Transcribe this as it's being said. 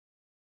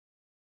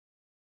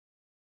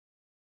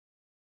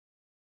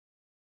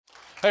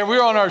Hey,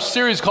 we're on our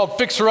series called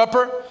Fixer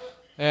Upper,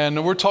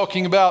 and we're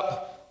talking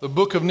about the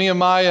book of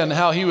Nehemiah and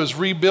how he was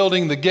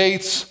rebuilding the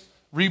gates,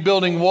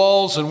 rebuilding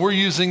walls, and we're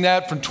using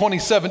that from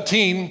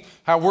 2017,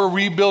 how we're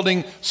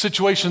rebuilding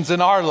situations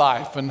in our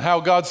life and how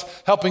God's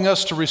helping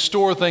us to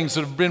restore things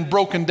that have been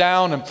broken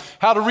down and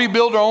how to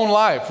rebuild our own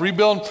life,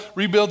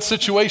 rebuild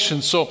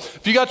situations. So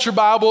if you got your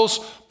Bibles,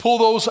 pull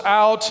those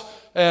out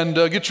and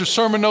get your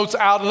sermon notes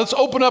out, and let's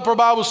open up our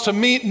Bibles to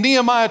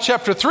Nehemiah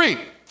chapter 3.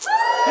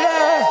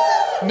 Yeah.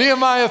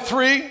 Nehemiah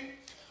 3.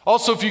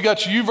 Also, if you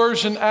got your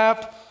YouVersion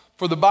app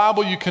for the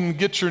Bible, you can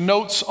get your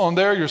notes on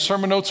there. Your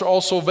sermon notes are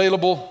also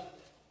available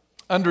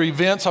under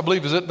events. I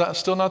believe, is it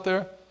still not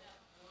there?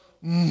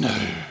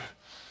 No.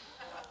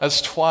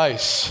 That's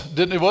twice.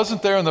 It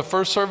wasn't there in the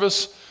first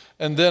service,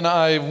 and then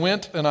I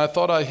went and I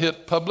thought I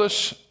hit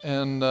publish,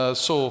 and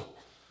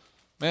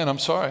man, I'm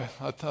sorry.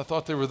 I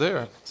thought they were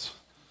there.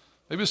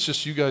 Maybe it's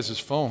just you guys'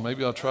 phone.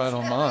 Maybe I'll try it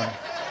on mine.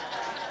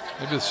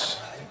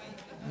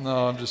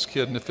 No, I'm just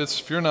kidding.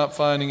 If you're not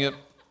finding it,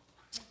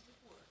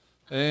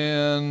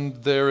 and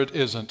there it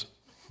isn't.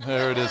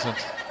 There it isn't.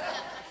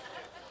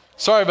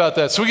 Sorry about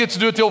that. So we get to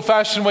do it the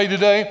old-fashioned way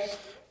today.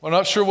 We're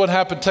not sure what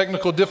happened.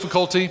 Technical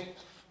difficulty,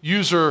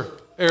 user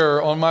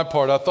error on my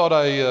part. I thought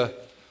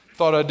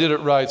I did it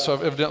right, so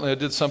evidently I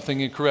did something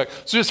incorrect.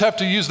 So you just have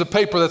to use the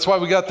paper. That's why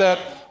we got that.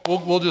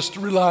 We'll just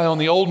rely on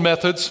the old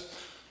methods.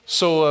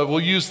 So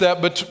we'll use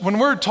that. But when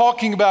we're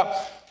talking about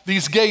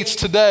these gates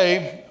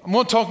today, I'm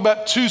going to talk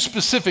about two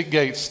specific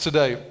gates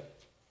today.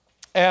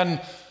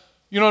 And,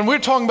 when we're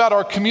talking about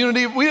our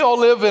community, we all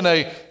live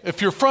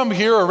if you're from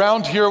here,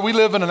 around here, we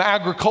live in an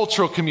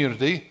agricultural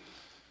community.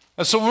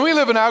 And so when we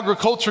live in an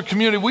agricultural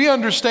community, we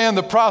understand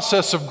the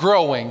process of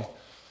growing.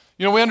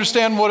 We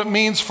understand what it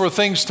means for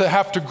things to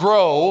have to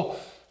grow.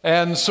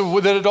 And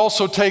so that it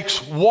also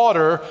takes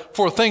water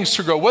for things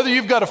to grow. Whether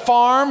you've got a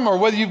farm or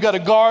whether you've got a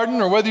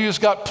garden or whether you've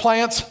got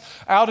plants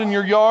out in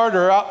your yard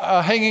or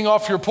out, hanging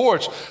off your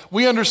porch,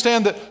 we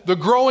understand that the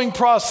growing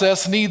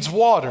process needs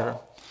water.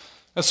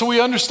 And so we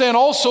understand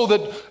also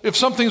that if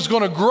something's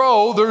going to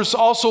grow, there's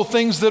also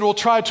things that will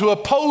try to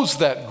oppose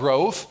that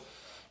growth.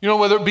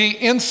 Whether it be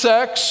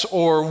insects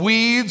or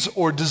weeds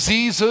or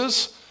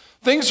diseases,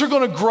 things are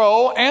going to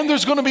grow, and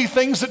there's going to be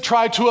things that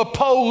try to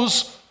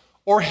oppose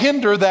or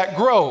hinder that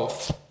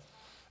growth.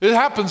 It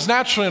happens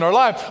naturally in our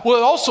life. Well,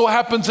 it also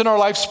happens in our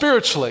life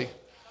spiritually.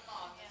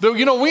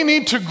 We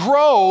need to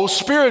grow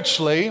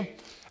spiritually,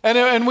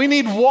 and we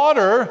need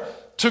water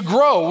to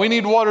grow. We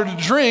need water to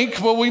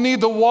drink. Well, we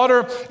need the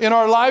water in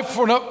our life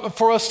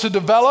for us to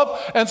develop,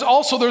 and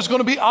also there's going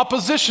to be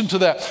opposition to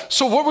that.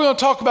 So what we're going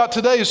to talk about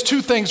today is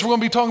two things. We're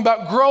going to be talking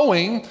about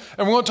growing,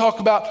 and we're going to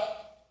talk about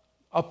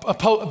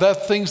the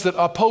things that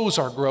oppose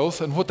our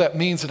growth and what that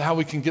means and how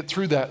we can get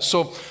through that.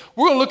 So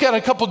we're going to look at it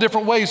a couple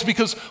different ways,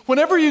 because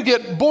whenever you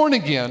get born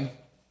again,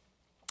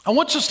 I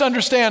want us to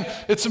understand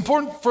it's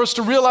important for us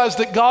to realize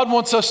that God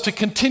wants us to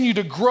continue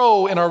to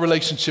grow in our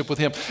relationship with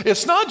Him.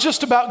 It's not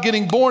just about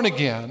getting born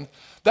again.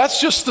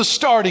 That's just the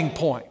starting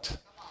point.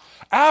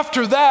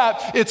 After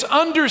that, it's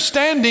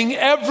understanding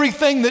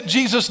everything that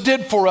Jesus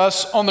did for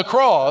us on the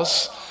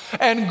cross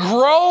and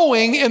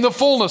growing in the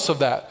fullness of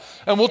that.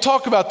 And we'll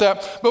talk about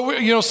that.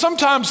 But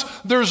sometimes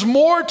there's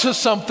more to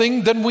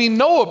something than we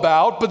know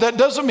about, but that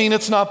doesn't mean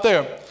it's not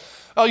there.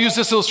 I'll use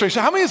this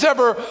illustration. How many has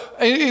ever,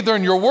 either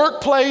in your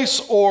workplace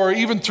or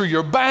even through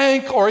your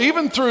bank or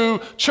even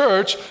through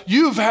church,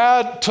 you've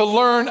had to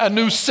learn a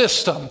new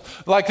system?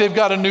 Like they've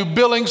got a new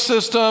billing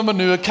system, a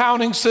new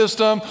accounting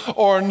system,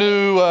 or a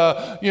new,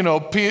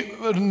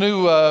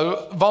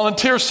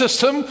 volunteer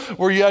system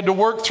where you had to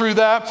work through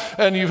that,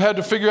 and you've had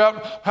to figure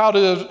out how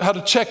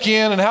to check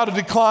in and how to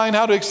decline,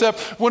 how to accept.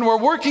 When we're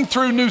working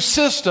through new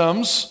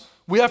systems,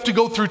 we have to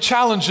go through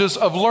challenges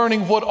of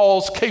learning what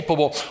all's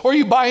capable. Or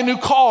you buy a new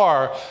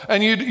car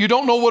and you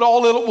don't know what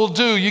all it will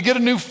do. You get a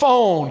new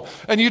phone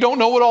and you don't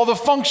know what all the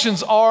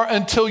functions are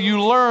until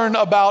you learn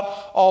about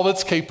all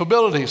its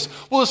capabilities.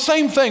 Well, the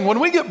same thing.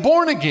 When we get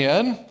born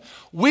again,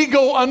 we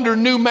go under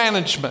new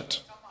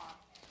management.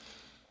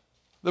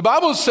 The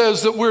Bible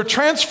says that we're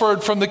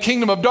transferred from the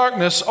kingdom of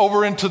darkness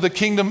over into the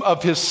kingdom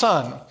of His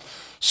Son.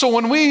 So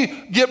when we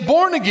get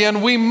born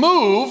again, we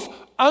move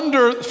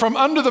from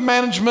under the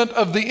management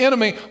of the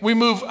enemy, we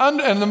move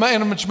under and the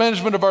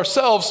management of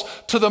ourselves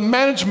to the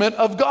management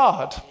of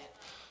God.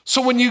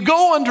 So when you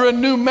go under a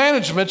new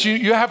management,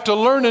 you have to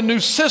learn a new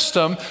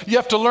system. You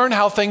have to learn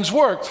how things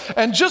work.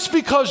 And just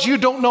because you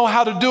don't know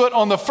how to do it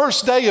on the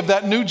first day of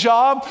that new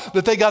job,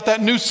 that they got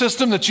that new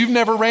system that you've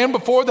never ran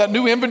before, that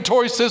new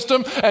inventory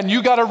system, and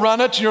you got to run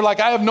it, and you're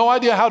like, I have no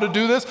idea how to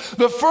do this.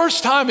 The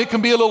first time it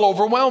can be a little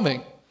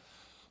overwhelming.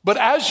 But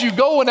as you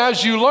go and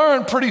as you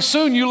learn, pretty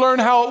soon you learn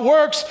how it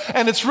works,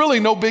 and it's really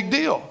no big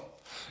deal.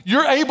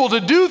 You're able to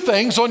do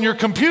things on your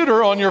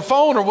computer, on your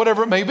phone, or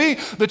whatever it may be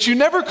that you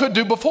never could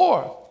do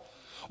before.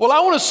 Well, I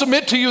want to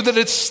submit to you that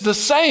it's the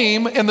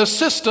same in the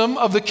system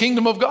of the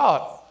kingdom of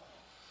God.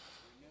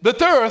 that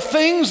there are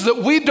things that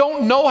we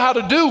don't know how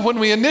to do when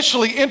we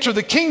initially enter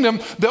the kingdom,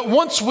 that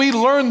once we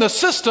learn the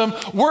system,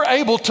 we're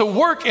able to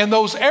work in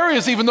those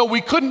areas even though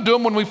we couldn't do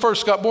them when we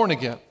first got born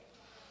again.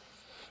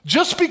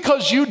 Just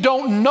because you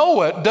don't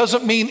know it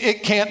doesn't mean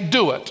it can't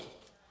do it.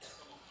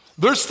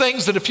 There's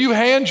things that if you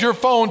hand your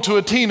phone to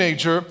a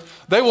teenager,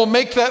 they will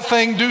make that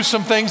thing do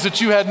some things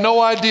that you had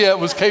no idea it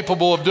was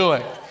capable of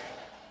doing.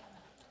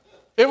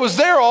 It was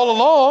there all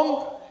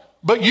along,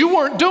 but you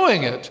weren't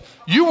doing it.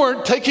 You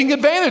weren't taking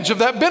advantage of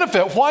that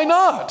benefit. Why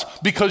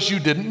not? Because you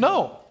didn't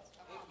know.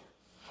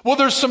 Well,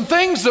 there's some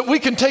things that we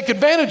can take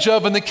advantage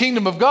of in the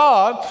kingdom of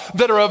God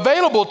that are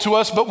available to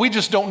us, but we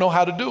just don't know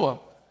how to do them.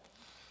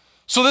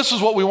 So this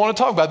is what we want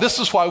to talk about. This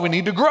is why we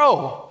need to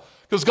grow,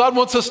 because God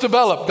wants us to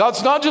develop.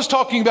 God's not just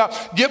talking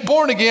about get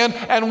born again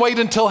and wait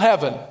until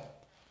heaven.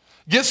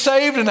 Get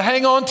saved and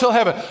hang on till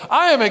heaven.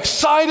 I am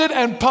excited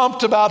and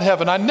pumped about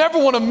heaven. I never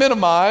want to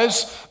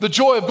minimize the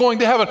joy of going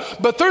to heaven,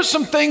 but there's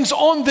some things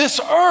on this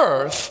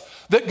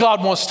earth that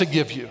God wants to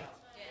give you.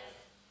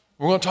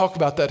 We're going to talk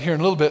about that here in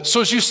a little bit.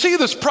 So as you see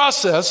this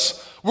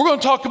process, we're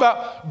going to talk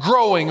about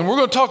growing, and we're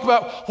going to talk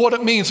about what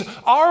it means.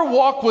 Our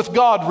walk with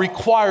God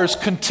requires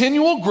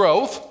continual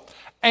growth,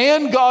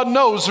 and God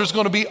knows there's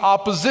going to be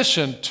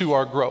opposition to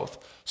our growth.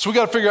 So we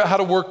got to figure out how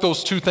to work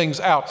those two things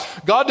out.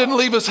 God didn't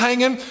leave us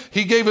hanging.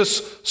 He gave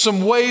us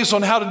some ways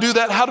on how to do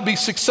that, how to be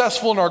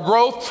successful in our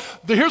growth.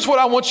 Here's what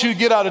I want you to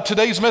get out of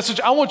today's message.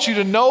 I want you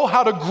to know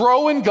how to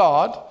grow in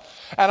God,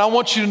 and I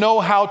want you to know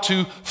how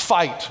to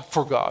fight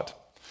for God.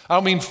 I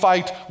don't mean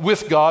fight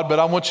with God, but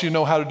I want you to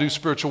know how to do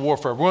spiritual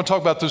warfare. We're going to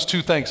talk about those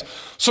two things.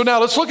 So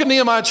now let's look at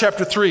Nehemiah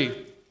chapter 3.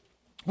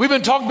 We've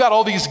been talking about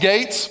all these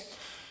gates.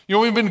 You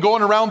know, we've been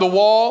going around the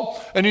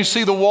wall, and you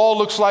see the wall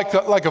looks like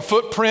a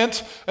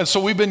footprint. And so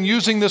we've been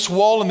using this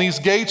wall and these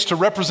gates to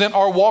represent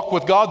our walk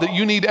with God, that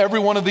you need every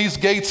one of these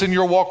gates in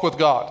your walk with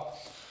God.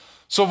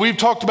 So we've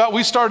talked about,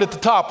 we started at the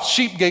top.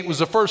 Sheep gate was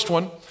the first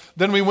one.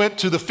 Then we went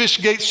to the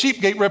fish gate. Sheep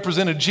gate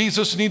represented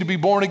Jesus. You need to be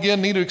born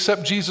again, need to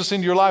accept Jesus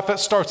into your life. That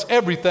starts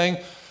everything.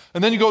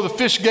 And then you go to the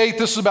fish gate.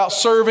 This is about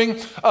serving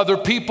other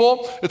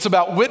people. It's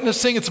about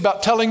witnessing. It's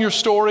about telling your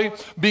story,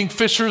 being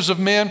fishers of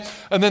men.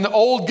 And then the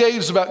old gate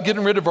is about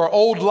getting rid of our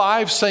old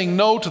lives, saying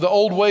no to the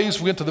old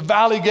ways. We went to the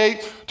valley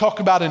gate, talk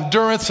about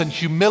endurance and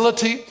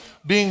humility,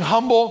 being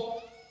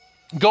humble,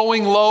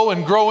 going low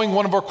and growing,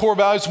 one of our core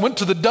values. Went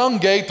to the dung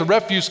gate, the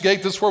refuse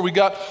gate. This is where we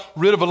got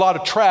rid of a lot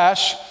of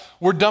trash.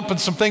 We're dumping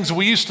some things that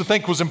we used to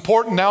think was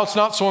important. Now it's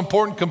not so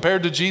important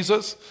compared to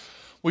Jesus.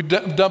 We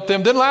dumped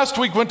them. Then last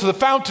week went to the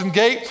fountain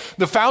gate.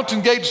 The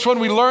fountain gate is when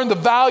we learn the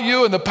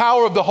value and the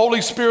power of the Holy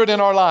Spirit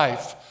in our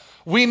life.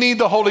 We need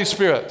the Holy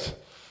Spirit.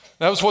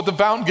 That was what the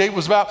fountain gate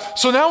was about.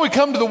 So now we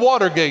come to the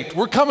water gate.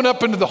 We're coming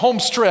up into the home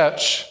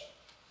stretch,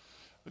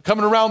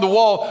 coming around the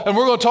wall, and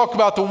we're going to talk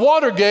about the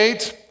water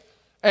gate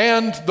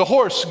and the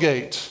horse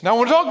gate. Now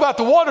when we talk about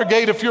the water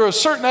gate, if you're a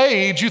certain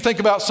age, you think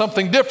about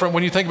something different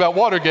when you think about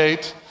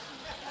Watergate.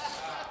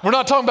 We're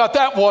not talking about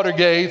that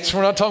Watergate.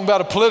 We're not talking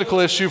about a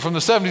political issue from the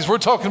 70s. We're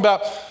talking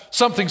about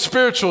something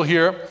spiritual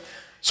here.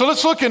 So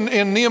let's look in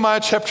Nehemiah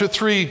chapter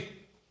 3,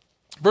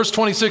 verse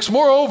 26.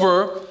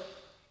 Moreover,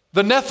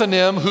 the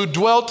Nethinim who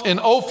dwelt in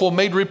Ophel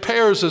made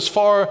repairs as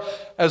far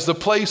as the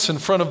place in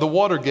front of the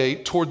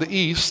Watergate toward the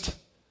east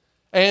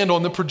and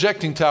on the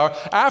projecting tower.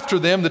 After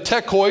them, the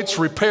Tekoites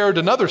repaired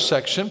another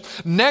section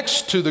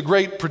next to the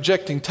great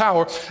projecting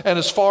tower and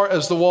as far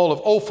as the wall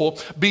of Ophel.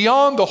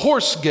 Beyond the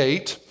horse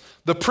gate,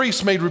 the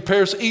priests made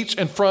repairs each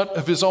in front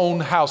of his own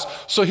house.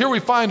 So here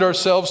we find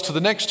ourselves to the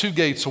next two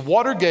gates,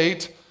 water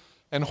gate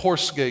and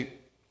horse gate.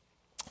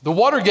 The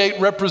water gate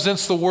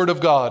represents the Word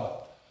of God.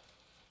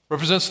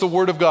 Represents the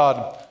Word of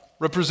God.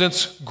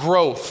 Represents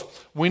growth.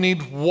 We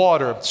need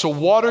water. So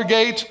water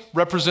gate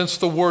represents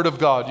the Word of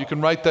God. You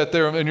can write that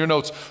there in your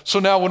notes. So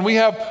now when we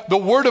have the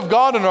Word of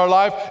God in our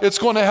life, it's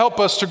going to help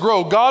us to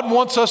grow. God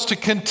wants us to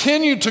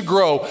continue to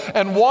grow.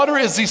 And water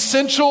is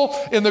essential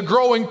in the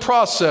growing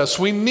process.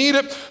 We need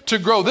it to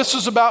grow. This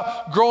is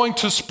about growing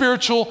to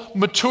spiritual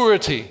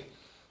maturity.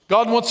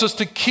 God wants us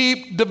to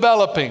keep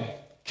developing.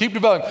 Keep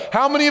developing.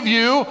 How many of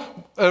you,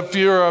 if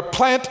you're a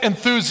plant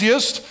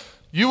enthusiast,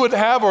 you would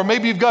have, or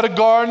maybe you've got a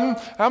garden.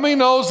 How many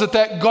knows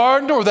that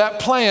garden or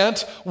that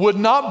plant would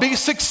not be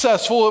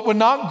successful, it would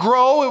not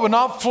grow, it would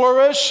not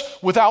flourish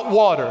without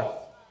water?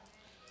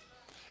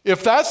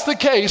 If that's the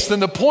case,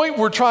 then the point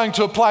we're trying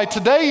to apply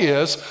today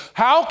is,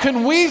 how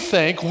can we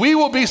think we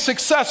will be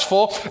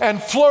successful and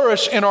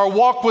flourish in our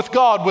walk with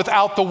God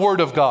without the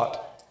Word of God?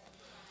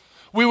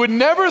 We would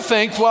never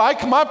think, well,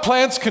 my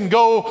plants can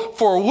go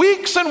for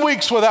weeks and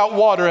weeks without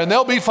water and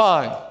they'll be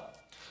fine.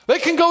 They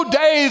can go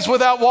days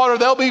without water.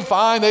 They'll be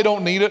fine. They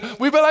don't need it.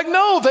 We'd be like,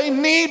 no, they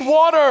need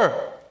water.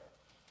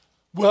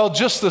 Well,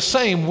 just the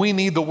same, we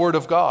need the Word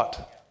of God.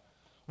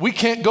 We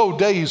can't go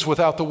days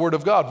without the Word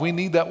of God. We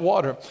need that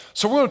water.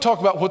 So we're going to talk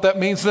about what that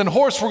means. Then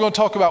horse, we're going to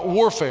talk about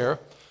warfare.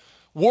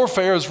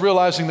 Warfare is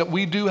realizing that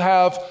we do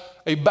have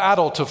a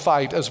battle to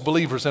fight as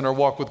believers in our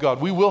walk with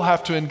God. We will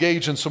have to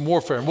engage in some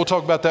warfare, and we'll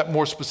talk about that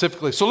more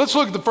specifically. So let's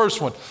look at the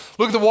first one.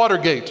 Look at the water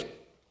gate.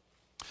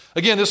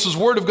 Again, this is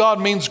Word of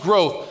God means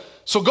growth.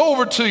 So go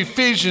over to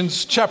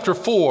Ephesians chapter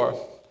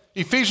 4.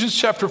 Ephesians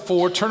chapter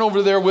 4, turn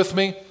over there with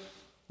me.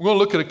 We're going to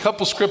look at a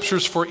couple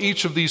scriptures for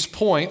each of these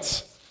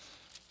points.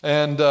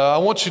 And I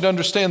want you to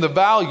understand the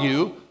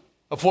value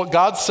of what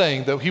God's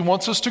saying, that He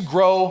wants us to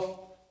grow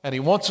and He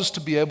wants us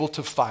to be able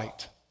to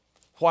fight.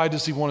 Why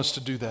does He want us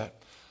to do that?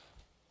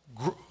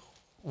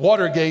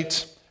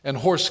 Watergate and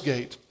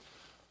Horsegate.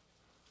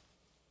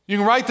 You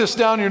can write this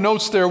down in your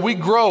notes there. We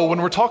grow,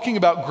 when we're talking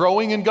about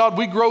growing in God,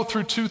 we grow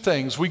through two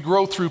things. We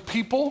grow through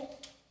people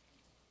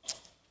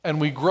and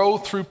we grow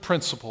through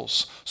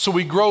principles. So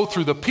we grow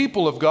through the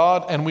people of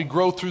God and we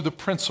grow through the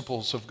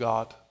principles of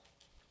God.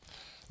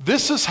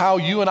 This is how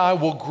you and I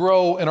will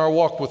grow in our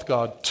walk with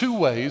God. Two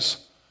ways.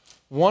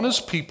 One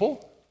is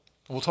people.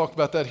 We'll talk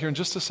about that here in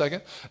just a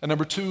second. And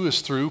number two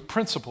is through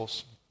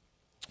principles.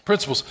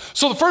 Principles.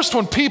 So the first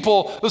one,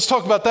 people, let's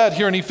talk about that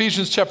here in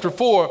Ephesians chapter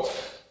 4.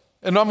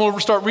 And I'm going to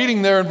start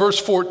reading there in verse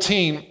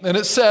 14. And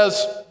it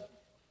says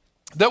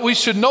that we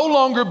should no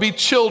longer be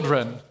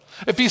children.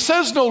 If he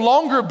says no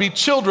longer be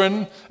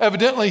children,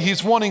 evidently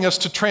he's wanting us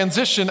to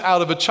transition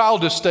out of a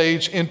childish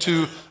stage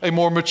into a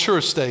more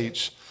mature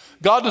stage.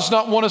 God does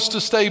not want us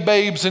to stay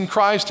babes in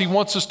Christ. He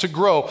wants us to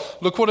grow.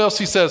 Look what else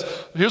he says.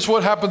 Here's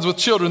what happens with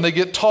children. They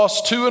get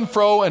tossed to and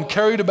fro and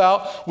carried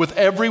about with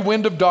every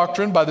wind of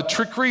doctrine by the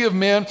trickery of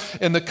men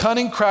and the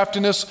cunning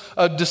craftiness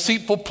of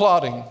deceitful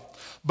plotting.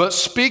 But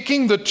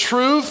speaking the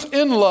truth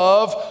in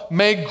love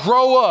may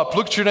grow up.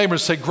 Look at your neighbor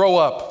and say, grow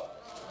up.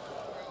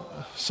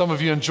 Some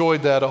of you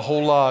enjoyed that a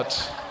whole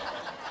lot.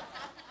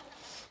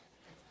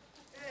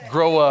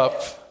 Grow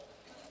up.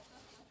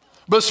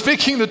 But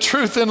speaking the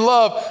truth in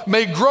love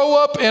may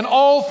grow up in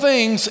all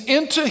things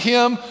into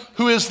Him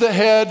who is the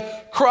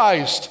head,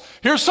 Christ.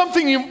 Here's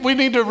something we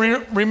need to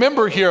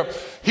remember here.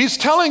 He's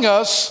telling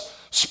us,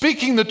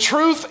 speaking the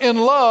truth in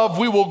love,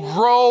 we will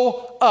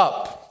grow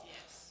up.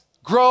 Yes.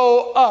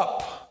 Grow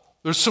up.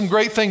 There's some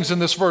great things in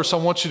this verse I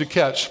want you to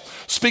catch.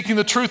 Speaking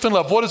the truth in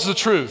love. What is the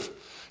truth?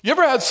 You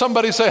ever had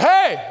somebody say,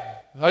 hey,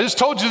 I just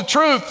told you the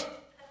truth.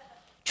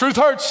 Truth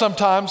hurts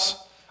sometimes.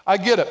 I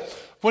get it.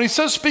 When he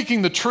says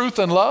speaking the truth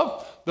in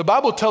love, the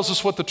Bible tells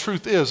us what the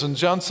truth is. In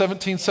John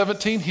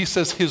 17:17, he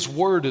says his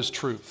word is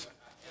truth.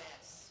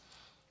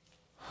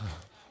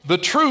 The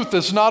truth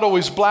is not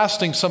always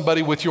blasting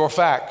somebody with your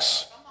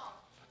facts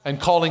and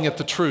calling it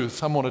the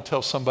truth. I'm going to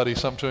tell somebody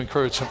something to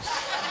encourage them.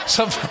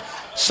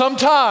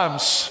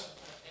 Sometimes,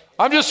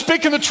 I'm just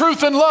speaking the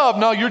truth in love.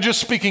 No, you're just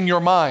speaking your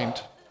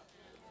mind.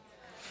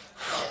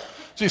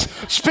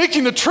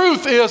 Speaking the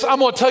truth is, I'm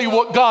going to tell you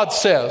what God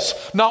says,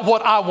 not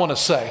what I want to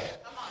say.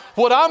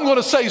 What I'm going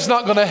to say is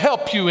not going to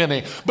help you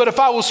any. But if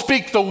I will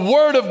speak the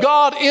word of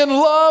God in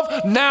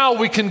love, now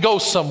we can go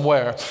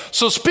somewhere.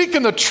 So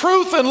speaking the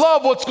truth in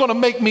love, what's going to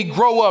make me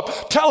grow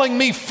up? Telling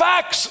me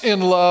facts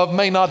in love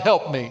may not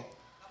help me.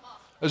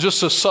 There's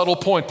just a subtle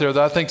point there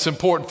that I think is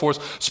important for us.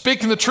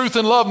 Speaking the truth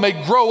in love may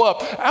grow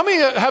up. How many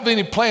have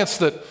any plants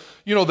that,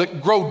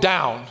 that grow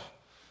down?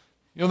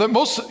 I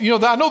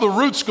know the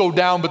roots go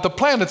down, but the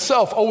plant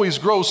itself always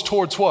grows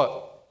towards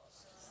what?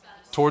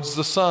 Towards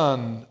the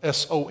sun,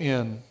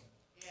 S-O-N.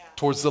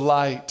 Towards the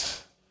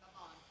light.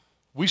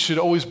 We should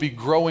always be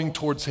growing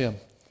towards Him.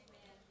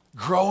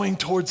 Growing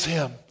towards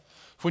Him.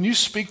 When you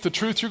speak the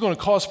truth, you're going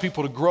to cause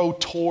people to grow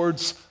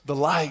towards the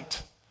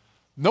light.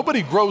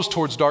 Nobody grows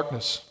towards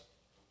darkness.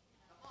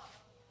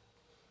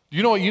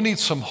 You know what? You need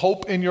some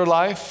hope in your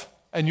life,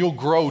 and you'll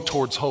grow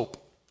towards hope.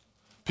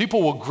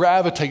 People will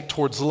gravitate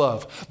towards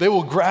love. They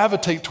will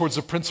gravitate towards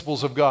the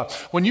principles of God.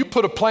 When you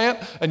put a plant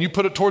and you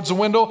put it towards the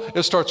window,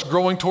 it starts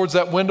growing towards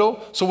that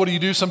window. So what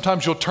do?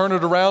 Sometimes you'll turn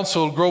it around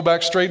so it'll grow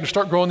back straight and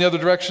start growing the other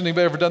direction.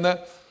 Anybody ever done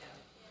that?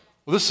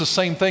 Well, this is the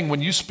same thing.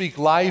 When you speak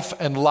life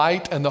and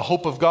light and the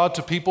hope of God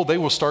to people, they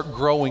will start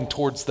growing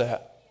towards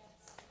that.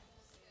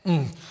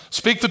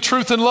 Speak the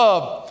truth in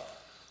love.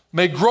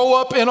 May grow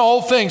up in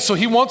all things. So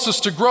he wants us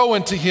to grow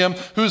into Him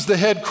who's the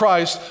head,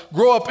 Christ.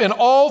 Grow up in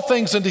all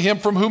things into Him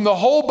from whom the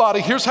whole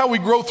body, here's how we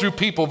grow through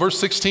people, verse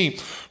 16.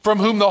 From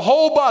whom the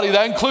whole body,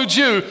 that includes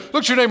you. Look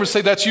at your neighbor and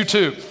say, that's you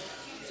too.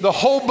 The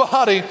whole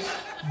body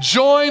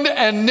joined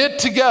and knit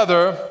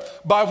together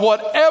by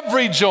what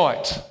every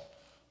joint.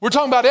 We're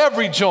talking about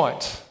every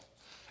joint.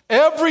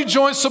 Every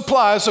joint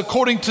supplies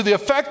according to the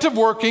effective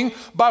working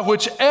by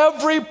which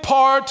every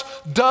part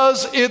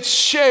does its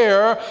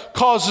share,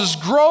 causes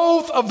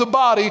growth of the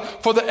body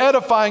for the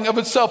edifying of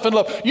itself in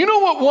love. You know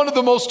what one of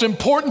the most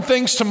important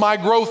things to my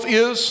growth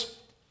is?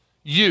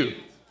 You.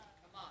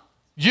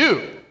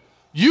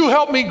 You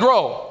help me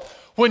grow.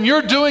 When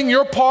you're doing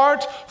your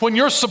part, when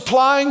you're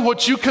supplying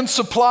what you can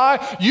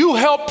supply, you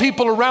help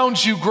people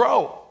around you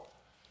grow.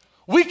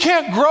 We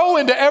can't grow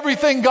into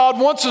everything God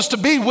wants us to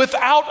be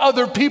without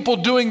other people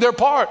doing their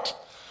part.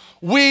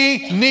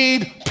 We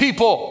need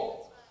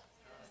people.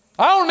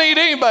 I don't need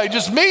anybody,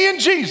 just me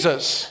and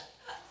Jesus.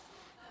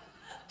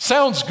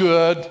 Sounds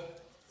good,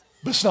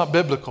 but it's not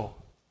biblical.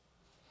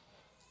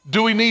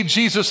 Do we need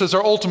Jesus as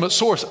our ultimate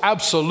source?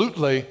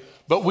 Absolutely.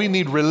 But we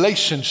need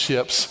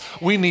relationships.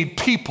 We need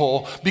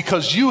people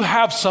because you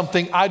have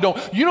something I don't.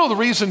 You know the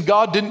reason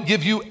God didn't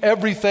give you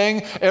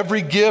everything,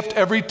 every gift,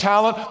 every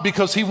talent?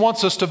 Because he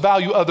wants us to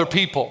value other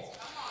people.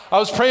 I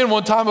was praying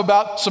one time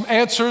about some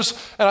answers,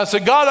 and I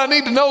said, God, I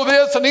need to know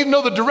this. I need to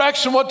know the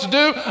direction, what to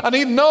do. I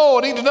need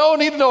to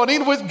know.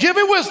 Give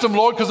me wisdom,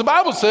 Lord, because the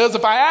Bible says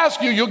if I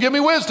ask you, you'll give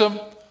me wisdom.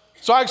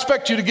 So I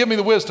expect you to give me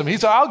the wisdom. He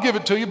said, I'll give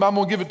it to you, but I'm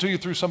going to give it to you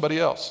through somebody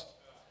else.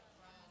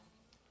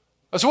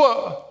 I said,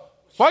 well,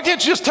 why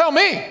can't you just tell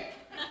me?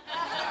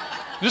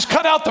 Just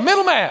cut out the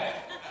middleman.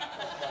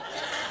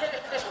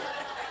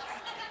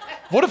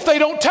 What if they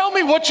don't tell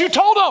me what you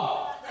told them?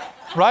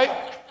 Right?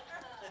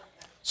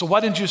 So why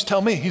didn't you just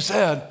tell me? He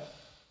said,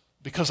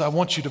 because I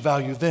want you to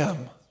value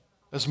them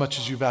as much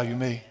as you value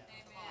me. Amen.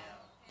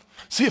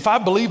 See, if I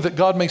believe that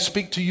God may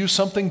speak to you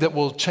something that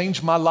will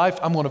change my life,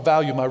 I'm going to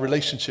value my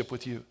relationship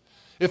with you.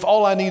 If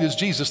all I need is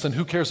Jesus, then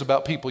who cares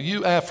about people?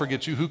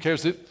 Forget you, who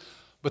cares?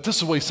 But this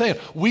is what he's saying.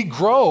 We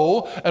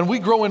grow, and we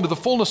grow into the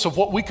fullness of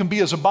what we can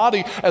be as a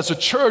body, as a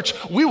church.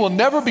 We will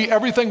never be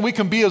everything we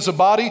can be as a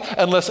body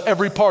unless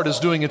every part is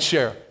doing its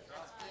share.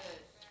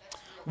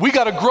 We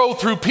got to grow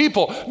through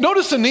people.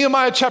 Notice in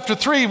Nehemiah chapter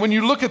 3, when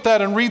you look at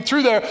that and read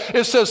through there,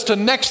 it says to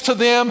next to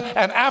them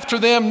and after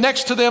them,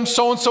 next to them,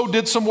 so-and-so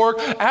did some work,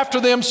 after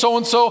them,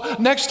 so-and-so,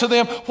 next to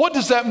them. What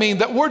does that mean?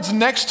 That word's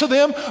next to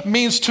them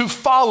means to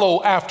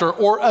follow after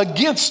or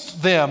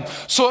against them.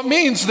 So it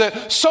means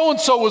that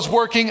so-and-so was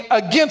working,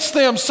 against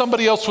them,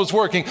 somebody else was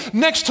working.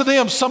 Next to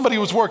them, somebody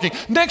was working.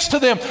 Next to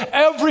them,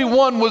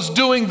 everyone was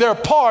doing their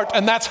part,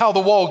 and that's how the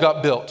wall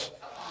got built.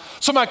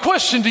 So my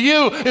question to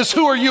you is,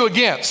 who are you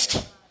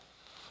against?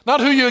 Not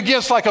who you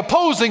against like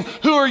opposing,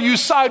 who are you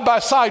side by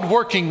side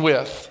working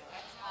with?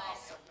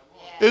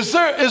 Is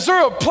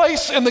there a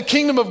place in the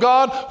kingdom of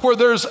God where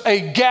there's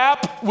a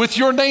gap with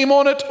your name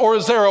on it, or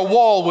is there a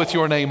wall with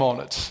your name on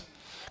it?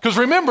 Because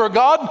remember,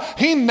 God,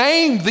 he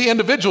named the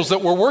individuals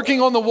that were working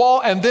on the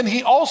wall, and then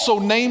he also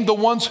named the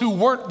ones who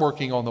weren't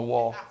working on the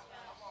wall.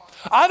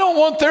 I don't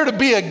want there to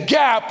be a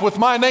gap with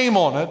my name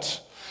on it,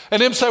 and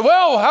him say,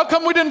 well, how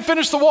come we didn't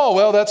finish the wall?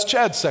 Well, that's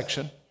Chad's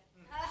section.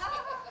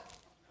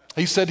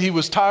 He said he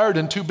was tired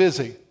and too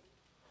busy.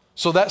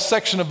 So that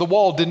section of the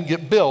wall didn't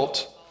get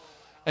built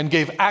and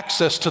gave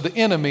access to the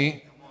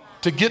enemy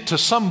to get to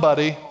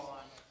somebody.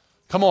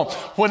 Come on.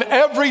 When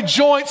every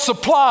joint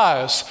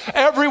supplies,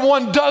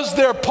 everyone does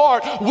their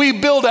part, we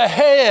build a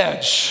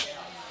hedge.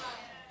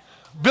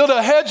 Build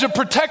a hedge of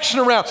protection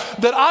around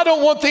that. I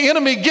don't want the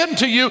enemy getting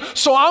to you,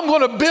 so I'm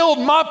going to build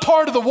my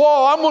part of the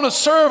wall. I'm going to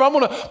serve. I'm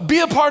going to be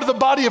a part of the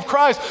body of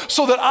Christ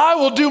so that I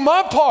will do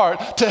my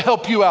part to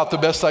help you out the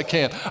best I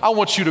can. I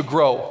want you to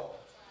grow.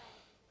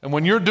 And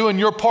when you're doing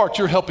your part,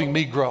 you're helping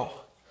me grow.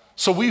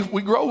 So we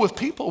grow with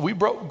people. We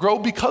grow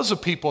because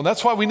of people. And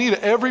that's why we need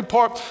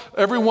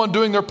everyone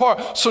doing their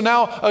part. So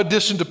now, in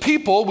addition to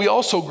people, we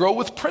also grow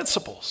with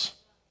principles.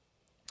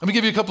 Let me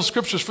give you a couple of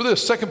scriptures for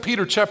this. 2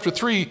 Peter chapter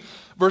 3,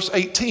 verse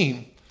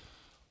 18.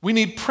 We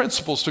need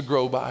principles to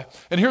grow by.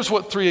 And here's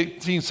what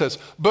 3:18 says.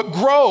 But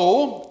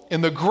grow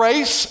in the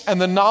grace and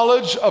the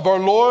knowledge of our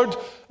Lord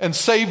and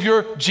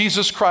Savior,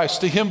 Jesus Christ.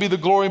 To him be the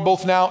glory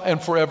both now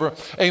and forever.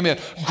 Amen.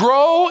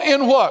 Grow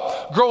in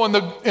what? Grow in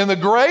the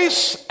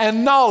grace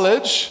and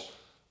knowledge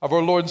of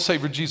our Lord and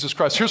Savior, Jesus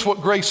Christ. Here's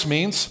what grace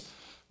means.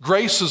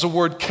 Grace is a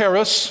word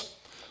charis,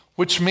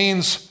 which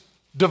means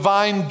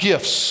divine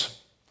gifts.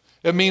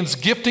 It means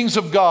giftings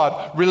of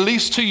God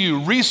released to you,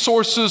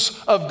 resources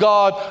of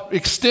God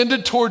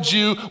extended towards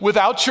you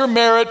without your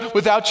merit,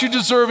 without you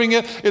deserving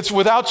it. It's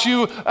without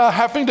you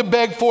having to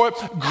beg for it.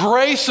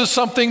 Grace is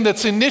something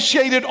that's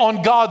initiated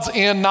on God's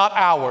end, not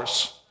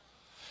ours.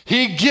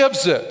 He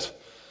gives it.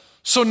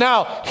 So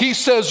now he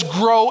says,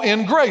 grow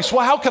in grace.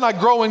 Well, how can I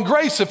grow in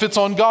grace if it's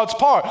on God's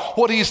part?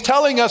 What he's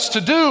telling us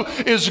to do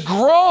is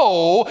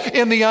grow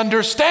in the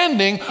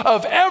understanding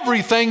of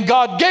everything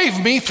God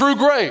gave me through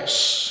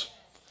grace.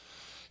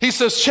 He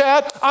says,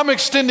 Chad, I'm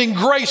extending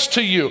grace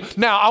to you.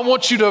 Now, I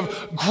want you to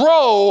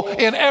grow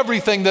in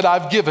everything that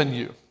I've given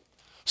you.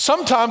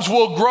 Sometimes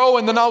we'll grow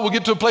and then we'll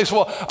get to a place,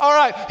 well, all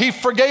right, he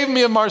forgave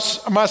me of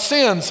my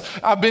sins.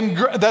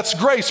 That's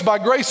grace. By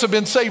grace I've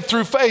been saved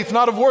through faith,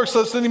 not of works,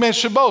 lest any man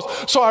should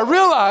boast. So I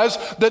realize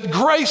that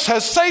grace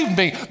has saved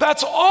me.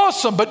 That's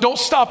awesome, but don't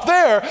stop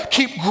there.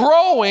 Keep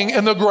growing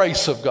in the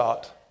grace of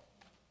God.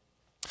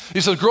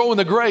 He says, grow in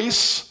the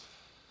grace.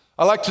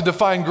 I like to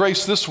define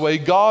grace this way: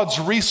 God's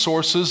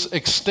resources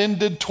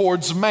extended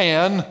towards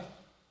man,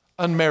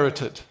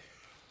 unmerited.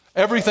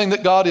 Everything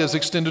that God is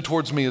extended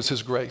towards me is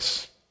his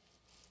grace.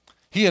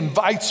 He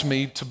invites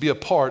me to be a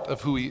part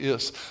of who he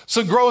is.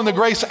 So grow in the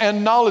grace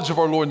and knowledge of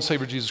our Lord and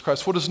Savior Jesus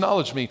Christ. What does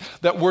knowledge mean?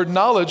 That word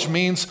knowledge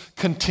means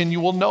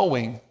continual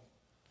knowing.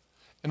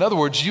 In other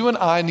words, you and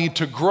I need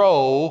to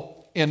grow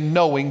in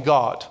knowing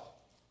God.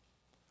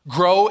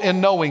 Grow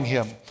in knowing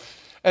him.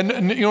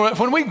 And you know,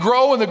 when we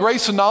grow in the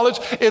grace and knowledge,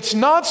 it's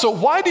not so,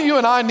 why do you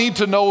and I need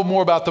to know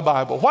more about the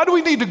Bible? Why do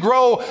we need to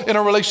grow in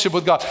a relationship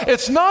with God?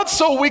 It's not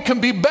so we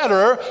can be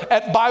better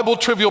at Bible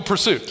Trivial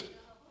Pursuit.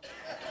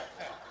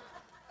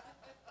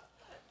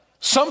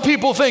 Some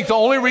people think the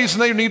only reason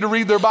they need to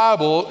read their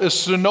Bible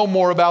is to know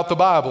more about the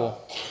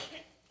Bible.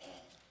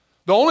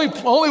 The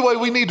only way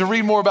we need to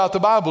read more about the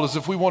Bible is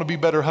if we want to be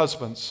better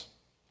husbands,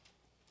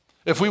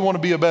 if we want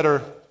to be a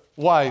better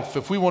wife,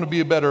 if we want to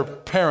be a better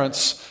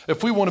parents,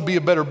 if we want to be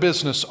a better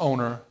business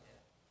owner,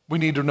 we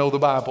need to know the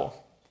Bible.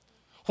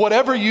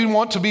 Whatever you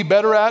want to be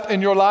better at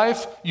in your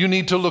life, you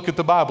need to look at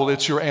the Bible.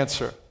 It's your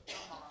answer.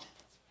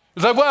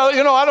 It's like, well,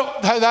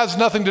 that has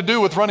nothing to do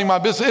with running my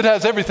business. It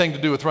has everything to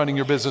do with running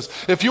your business.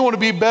 If you want to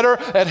be better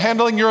at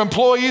handling your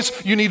employees,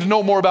 you need to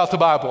know more about the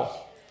Bible.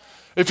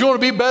 If you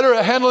want to be better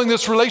at handling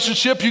this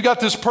relationship, you got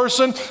this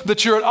person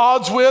that you're at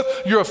odds with,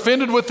 you're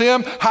offended with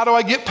them. How do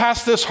I get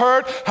past this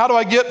hurt? How do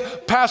I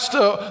get past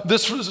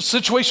this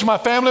situation in my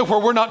family where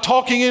we're not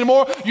talking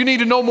anymore? You need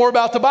to know more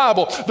about the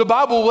Bible. The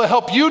Bible will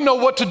help you know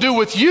what to do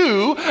with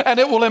you, and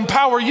it will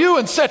empower you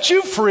and set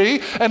you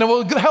free, and it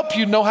will help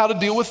you know how to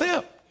deal with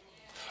them.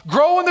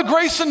 Grow in the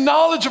grace and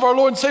knowledge of our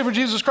Lord and Savior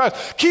Jesus Christ.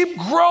 Keep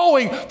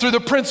growing through the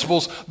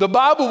principles. The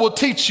Bible will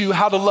teach you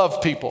how to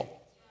love people.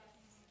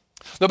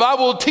 The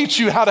Bible will teach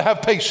you how to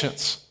have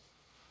patience.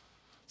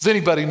 Does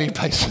anybody need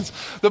patience?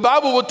 The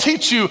Bible will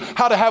teach you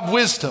how to have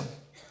wisdom.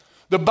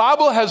 The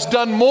Bible has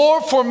done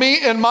more for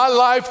me in my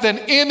life than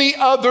any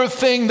other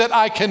thing that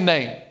I can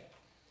name.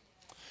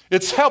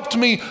 It's helped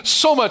me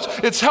so much.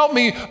 It's helped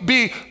me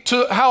be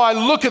to how I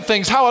look at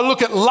things, how I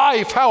look at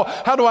life,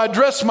 how do I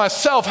address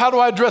myself, how do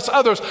I address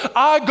others.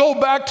 I go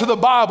back to the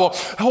Bible.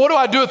 What do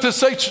I do with this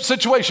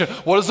situation?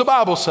 What does the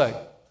Bible say?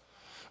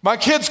 My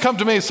kids come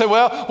to me and say,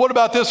 well, what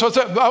about this? What's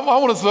that? I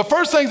want the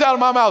first things out of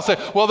my mouth say,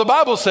 well, the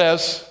Bible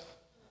says.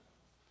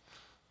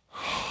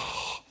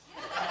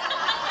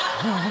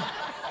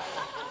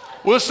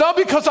 Well, it's not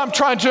because I'm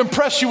trying to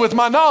impress you with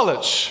my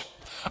knowledge.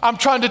 I'm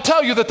trying to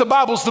tell you that the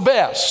Bible's the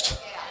best.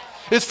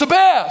 It's the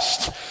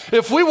best.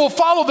 If we will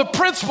follow the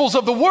principles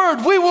of the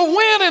Word, we will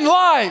win in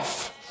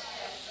life.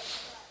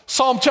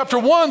 Psalm chapter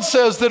 1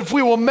 says that if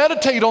we will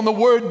meditate on the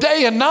Word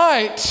day and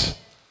night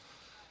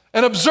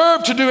and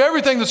observe to do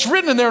everything that's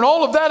written in there and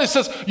all of that, it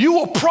says you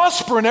will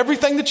prosper in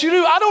everything that you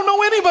do. I don't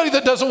know anybody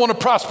that doesn't want to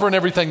prosper in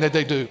everything that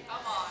they do.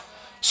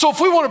 So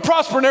if we want to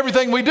prosper in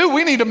everything we do,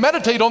 we need to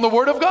meditate on the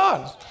Word of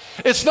God.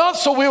 It's not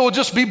so we will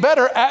just be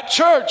better at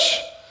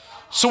church,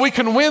 so we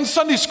can win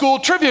Sunday school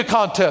trivia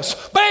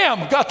contests.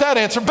 Bam, got that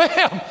answer,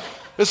 bam.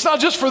 It's not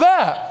just for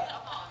that.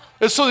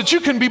 It's so that you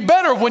can be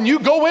better when you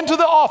go into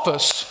the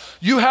office.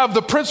 You have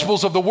the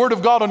principles of the Word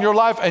of God on your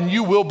life and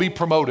you will be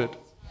promoted.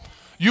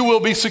 You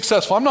will be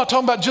successful. I'm not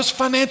talking about just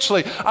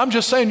financially. I'm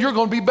just saying you're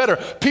going to be better.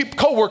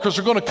 Co-workers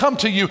are going to come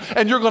to you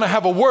and you're going to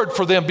have a word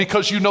for them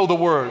because you know the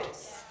Word.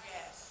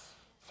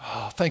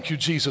 Oh, thank you,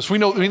 Jesus. We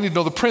need to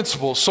know the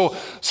principles. So,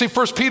 see,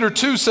 1 Peter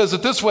 2 says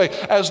it this way,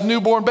 as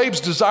newborn babes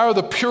desire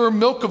the pure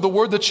milk of the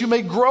Word that you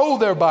may grow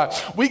thereby.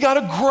 We got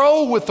to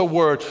grow with the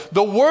Word.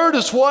 The Word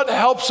is what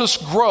helps us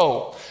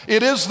grow.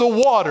 It is the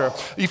water.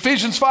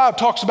 Ephesians 5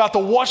 talks about the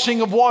washing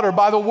of water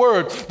by the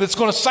Word that's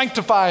going to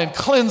sanctify and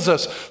cleanse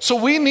us.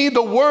 So we need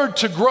the Word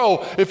to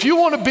grow. If you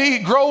want to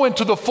grow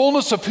into the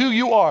fullness of who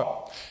you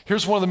are,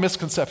 here's one of the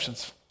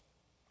misconceptions.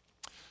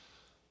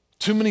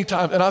 Too many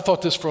times, and I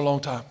thought this for a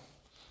long time,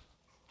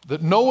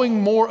 that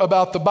knowing more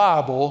about the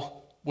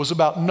Bible was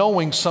about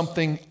knowing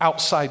something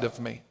outside of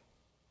me.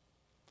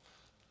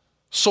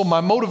 So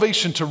my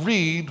motivation to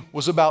read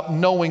was about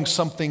knowing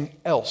something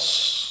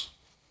else.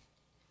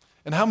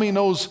 And how many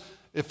knows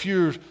if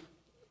you're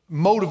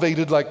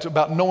motivated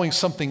about knowing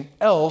something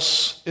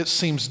else, it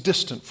seems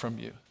distant from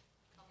you?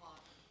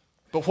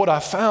 But what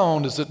I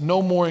found is that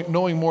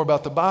knowing more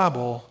about the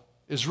Bible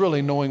is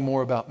really knowing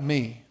more about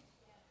me.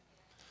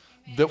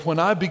 That when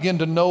I begin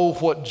to know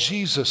what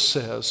Jesus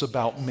says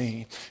about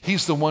me,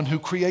 He's the one who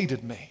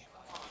created me.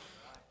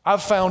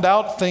 I've found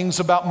out things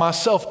about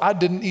myself I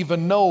didn't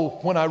even know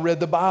when I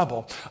read the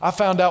Bible. I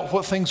found out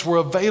what things were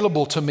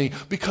available to me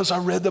because I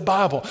read the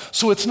Bible.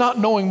 So it's not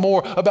knowing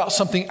more about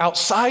something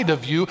outside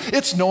of you.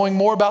 It's knowing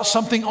more about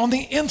something on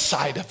the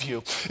inside of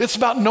you. It's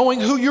about knowing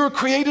who you're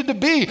created to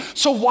be.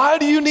 So why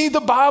do you need the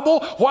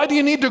Bible? Why do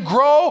you need to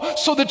grow?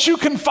 So that you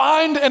can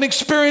find and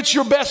experience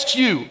your best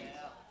you.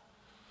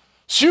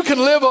 So you can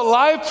live a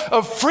life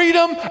of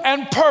freedom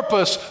and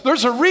purpose.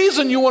 There's a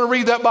reason you want to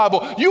read that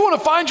Bible. You want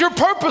to find your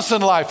purpose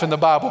in life in the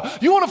Bible.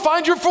 You want to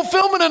find your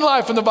fulfillment in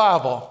life in the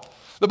Bible.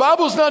 The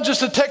Bible is not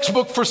just a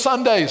textbook for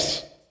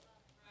Sundays.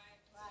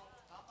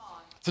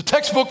 It's a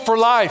textbook for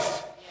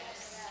life.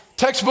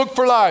 Textbook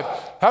for life.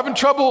 Having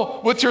trouble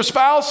with your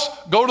spouse?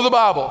 Go to the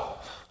Bible.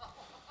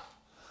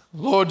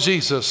 Lord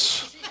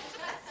Jesus,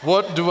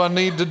 what do I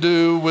need to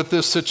do with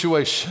this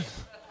situation?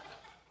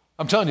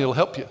 I'm telling you, it'll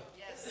help you.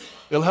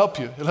 It'll help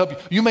you. It'll help you.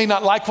 You may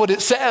not like what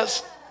it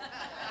says.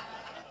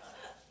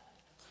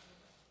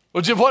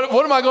 What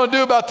am I going to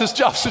do about this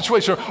job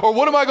situation? Or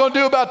what am I going to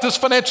do about this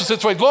financial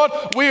situation? Lord,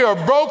 we are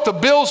broke. The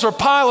bills are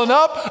piling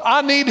up.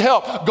 I need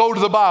help. Go to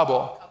the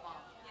Bible.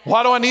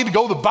 Why do I need to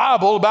go to the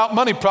Bible about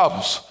money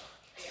problems?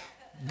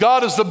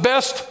 God is the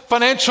best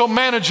financial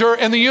manager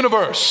in the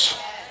universe.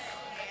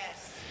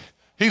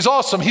 He's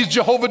awesome. He's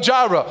Jehovah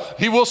Jireh.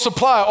 He will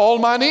supply all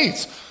my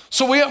needs.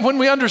 So when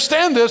we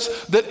understand this,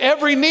 that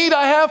every need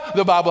I have,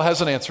 the Bible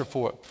has an answer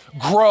for it.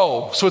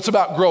 Grow. So it's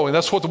about growing.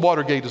 That's what the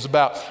water gate is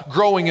about,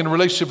 growing in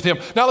relationship with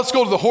him. Now let's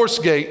go to the horse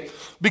gate,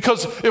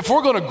 because if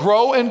we're going to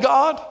grow in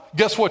God,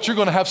 guess what? You're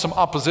going to have some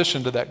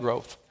opposition to that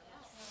growth.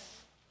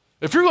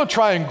 If you're going to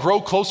try and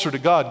grow closer to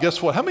God,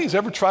 guess what? How many has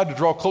ever tried to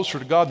draw closer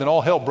to God and then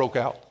all hell broke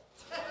out?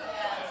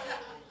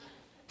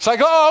 It's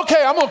like, oh,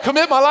 okay, I'm going to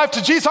commit my life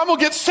to Jesus. I'm going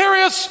to get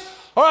serious.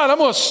 All right, I'm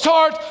going to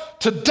start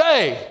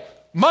today,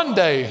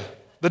 Monday,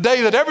 the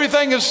day that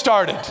everything has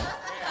started,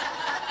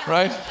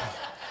 right?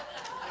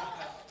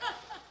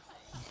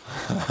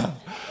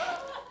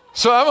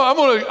 So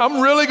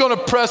I'm really going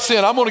to press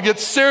in. I'm going to get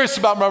serious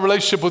about my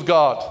relationship with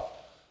God.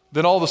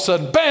 Then all of a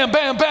sudden, bam,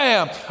 bam,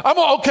 bam.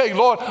 Okay,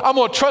 Lord, I'm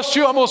going to trust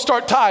you. I'm going to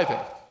start tithing.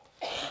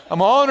 I'm going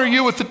to honor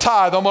you with the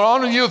tithe. I'm going to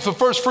honor you with the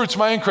first fruits of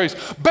my increase.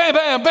 Bam,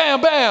 bam,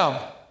 bam,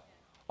 bam.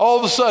 All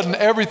of a sudden,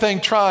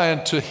 everything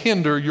trying to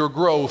hinder your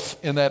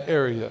growth in that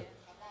area.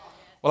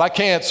 Well, I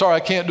can't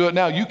do it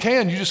now. You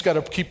can, you just got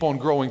to keep on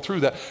growing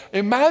through that.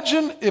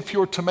 Imagine if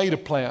your tomato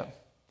plant,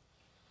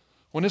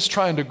 when it's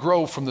trying to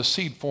grow from the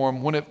seed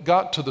form, when it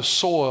got to the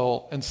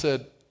soil and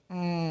said,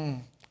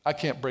 I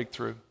can't break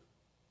through.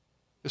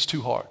 It's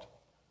too hard.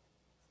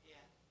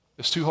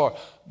 It's too hard.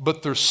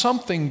 But there's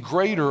something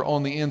greater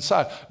on the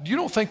inside. You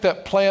don't think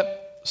that plant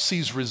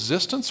sees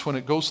resistance when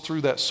it goes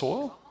through that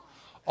soil?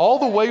 All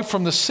the way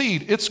from the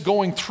seed, it's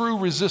going through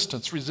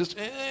resistance.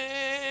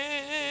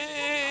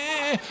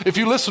 If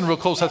you listen real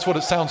close, that's what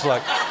it sounds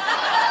like.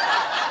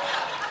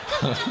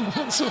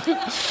 So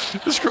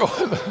it's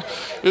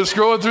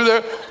growing through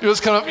there. It was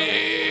kind of,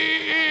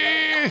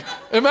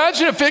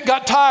 imagine if it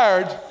got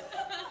tired.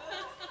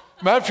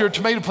 Imagine if your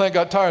tomato plant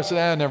got tired and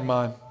said, never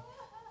mind.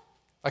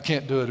 I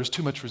can't do it. There's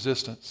too much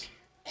resistance.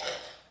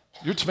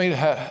 Your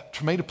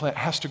tomato plant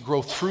has to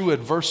grow through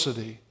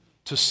adversity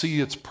to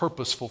see its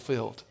purpose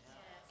fulfilled.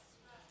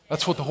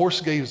 That's what the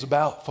horse gate is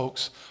about,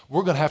 folks.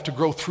 We're going to have to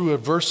grow through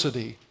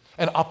adversity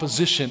and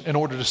opposition in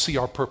order to see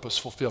our purpose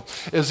fulfilled.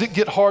 Does it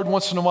get hard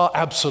once in a while?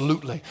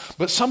 Absolutely.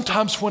 But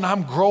sometimes when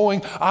I'm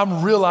growing,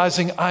 I'm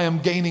realizing I am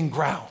gaining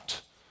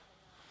ground.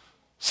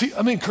 See,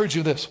 let me encourage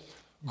you this.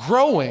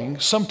 Growing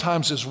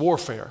sometimes is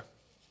warfare.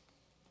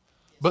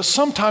 But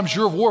sometimes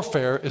your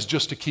warfare is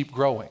just to keep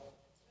growing.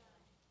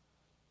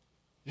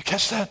 You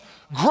catch that?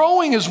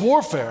 Growing is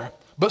warfare,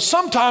 but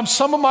sometimes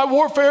some of my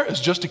warfare is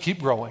just to keep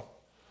growing.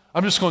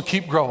 I'm just going to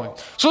keep growing.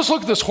 So let's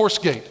look at this horse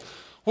gate.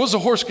 What does the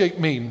horse gate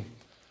mean?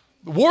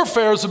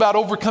 Warfare is about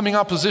overcoming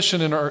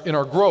opposition in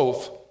our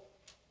growth.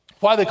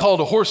 Why they call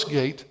it a horse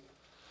gate?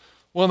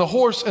 Well,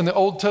 in the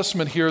Old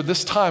Testament here,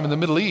 this time in the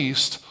Middle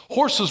East,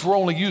 horses were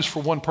only used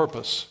for one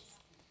purpose.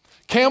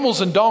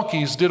 Camels and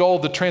donkeys did all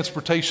the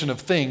transportation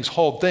of things,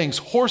 hauled things.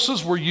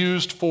 Horses were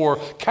used for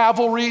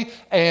cavalry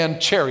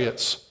and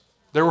chariots.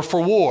 They were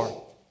for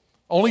war,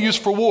 only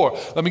used for war.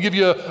 Let me give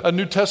you a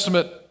New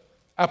Testament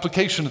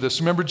application of this.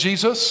 Remember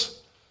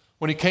Jesus?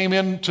 When he came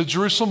into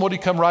Jerusalem, what did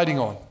he come riding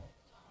on?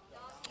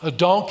 A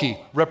donkey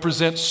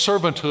represents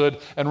servanthood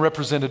and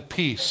represented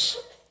peace.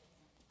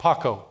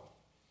 Paco.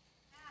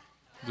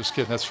 Just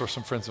kidding, that's for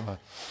some friends of mine.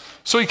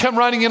 So he came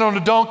riding in on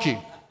a donkey.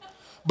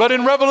 But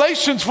in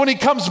Revelations, when he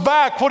comes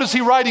back, what is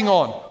he riding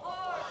on?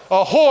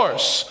 A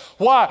horse.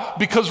 Why?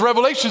 Because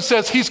Revelation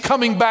says he's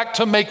coming back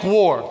to make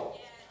war.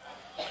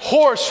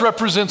 Horse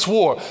represents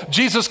war.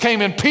 Jesus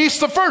came in peace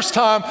the first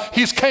time.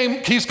 He's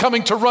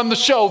coming to run the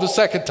show the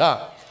second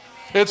time.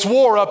 It's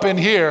war up in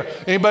here.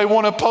 Anybody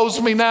want to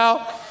oppose me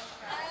now?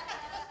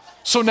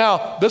 So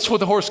now, that's what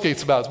the horse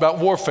gate's about. It's about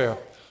warfare.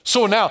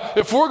 So now,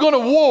 if we're going to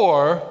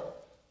war,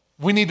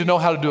 we need to know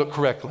how to do it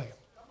correctly.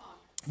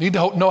 Need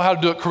to know how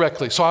to do it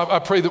correctly. So I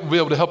pray that we'll be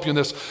able to help you in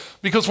this.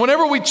 Because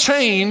whenever we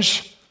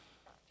change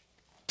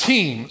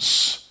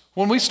teams,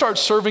 when we start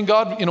serving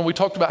God, we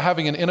talked about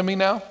having an enemy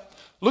now.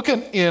 Look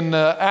in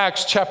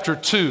Acts chapter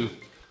 2.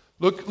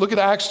 Look at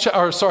Acts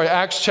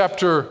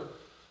chapter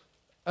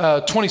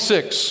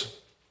 26.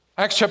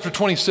 Acts chapter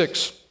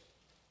 26.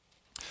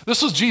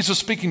 This is Jesus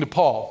speaking to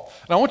Paul.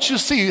 And I want you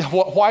to see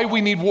why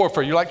we need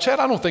warfare. You're like, Chad,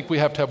 I don't think we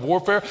have to have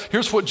warfare.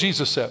 Here's what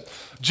Jesus said.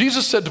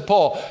 Jesus said to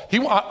Paul,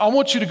 I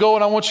want you to go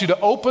and I want you to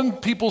open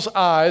people's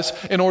eyes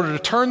in order to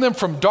turn them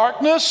from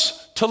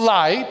darkness to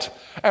light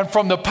and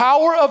from the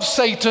power of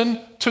Satan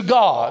to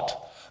God,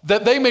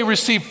 that they may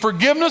receive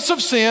forgiveness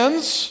of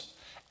sins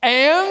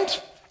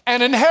and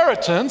an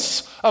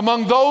inheritance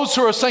among those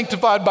who are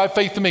sanctified by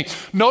faith in me.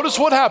 Notice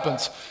what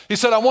happens. He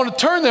said, I want to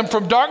turn them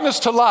from darkness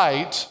to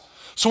light.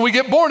 So when we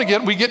get born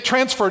again, we get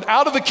transferred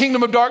out of the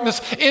kingdom of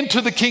darkness into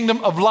the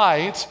kingdom of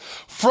light,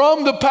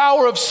 from the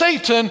power of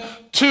Satan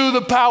to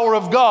the power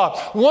of God.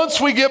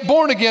 Once we get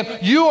born again,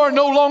 you are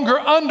no longer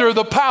under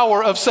the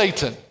power of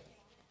Satan.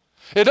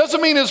 It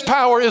doesn't mean his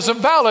power isn't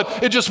valid.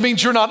 It just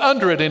means you're not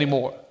under it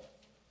anymore.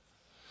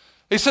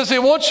 He says he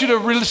wants you to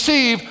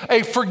receive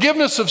a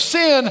forgiveness of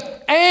sin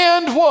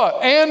and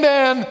what? And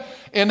an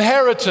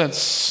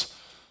inheritance.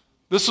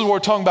 This is what we're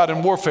talking about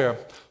in warfare.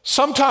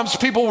 Sometimes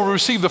people will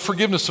receive the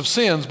forgiveness of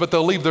sins, but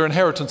they'll leave their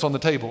inheritance on the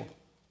table.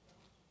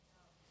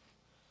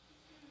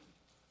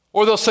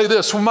 Or they'll say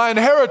this, well, my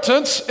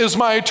inheritance is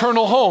my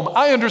eternal home.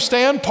 I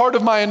understand part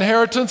of my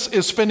inheritance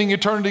is spending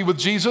eternity with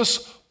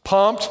Jesus.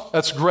 Pumped,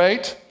 that's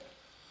great.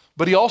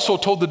 But he also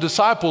told the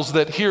disciples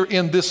that here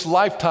in this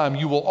lifetime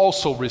you will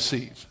also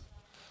receive.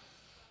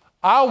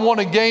 I want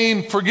to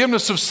gain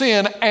forgiveness of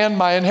sin and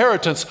my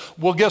inheritance.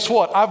 Well, guess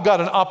what? I've got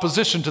an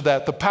opposition to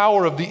that. The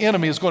power of the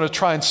enemy is going to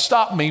try and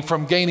stop me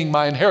from gaining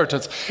my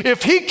inheritance.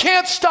 If he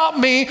can't stop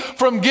me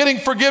from getting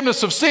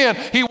forgiveness of sin,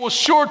 he will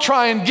sure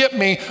try and get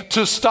me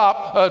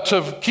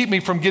to keep me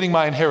from getting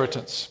my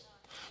inheritance.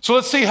 So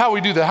let's see how we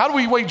do that. How do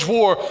we wage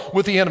war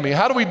with the enemy?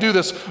 How do we do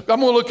this?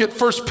 I'm going to look at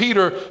 1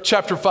 Peter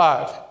chapter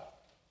 5.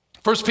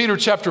 1 Peter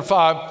chapter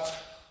 5.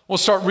 We'll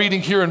start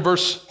reading here in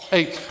verse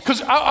 8.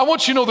 Because I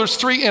want you to know there's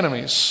three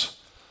enemies.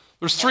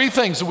 There's three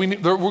things that we're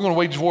going to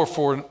wage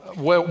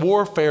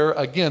warfare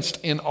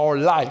against in our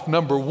life.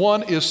 Number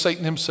one is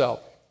Satan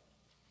himself.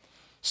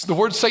 So the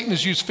word Satan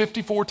is used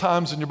 54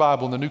 times in your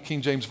Bible in the New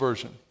King James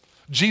Version.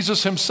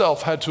 Jesus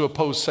himself had to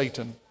oppose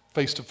Satan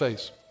face to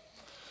face.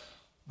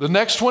 The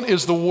next one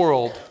is the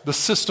world, the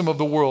system of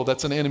the world.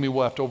 That's an enemy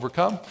we'll have to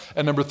overcome.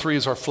 And number three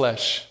is our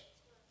flesh.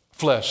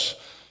 Flesh.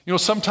 You know,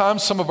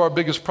 sometimes some of our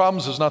biggest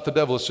problems is not the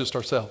devil, it's just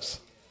ourselves.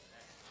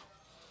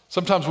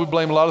 Sometimes we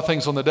blame a lot of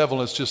things on the devil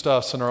and it's just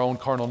us and our own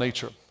carnal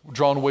nature. We're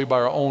drawn away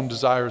by our own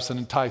desires and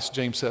enticed,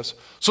 James says.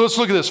 So let's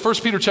look at this. 1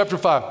 Peter chapter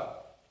 5.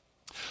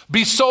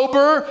 Be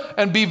sober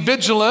and be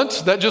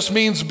vigilant. That just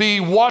means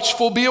be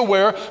watchful, be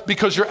aware,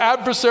 because your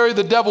adversary,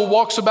 the devil,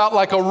 walks about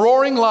like a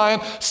roaring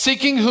lion,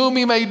 seeking whom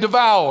he may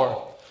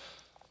devour.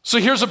 So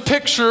here's a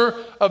picture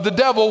of the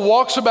devil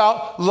walks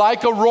about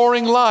like a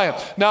roaring lion.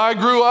 Now, I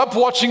grew up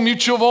watching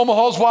Mutual of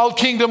Omaha's Wild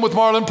Kingdom with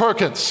Marlon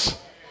Perkins.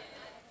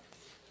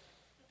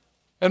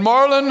 And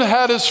Marlon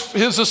had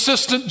his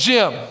assistant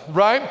Jim,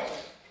 right?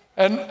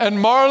 And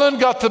Marlon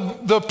got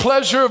the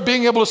pleasure of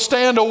being able to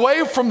stand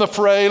away from the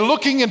fray,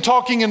 looking and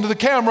talking into the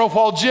camera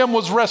while Jim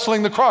was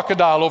wrestling the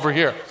crocodile over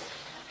here.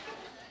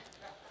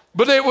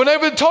 But when they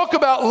would talk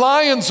about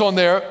lions on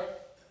there,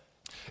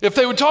 if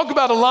they would talk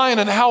about a lion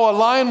and how a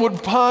lion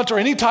would hunt or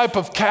any type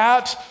of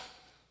cat,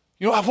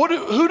 you know,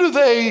 who do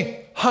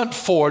they hunt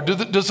for?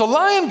 Does a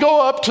lion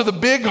go up to the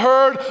big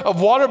herd of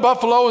water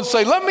buffalo and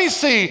say, let me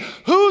see,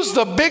 who's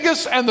the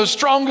biggest and the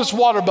strongest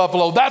water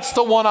buffalo? That's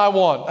the one I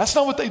want. That's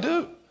not what they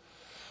do.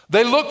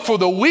 They look for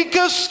the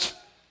weakest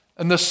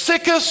and the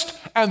sickest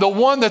and the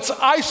one that's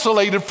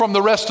isolated from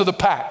the rest of the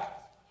pack.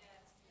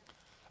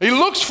 He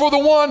looks for the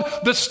one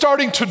that's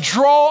starting to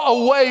draw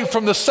away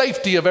from the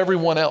safety of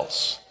everyone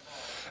else.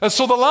 And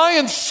so the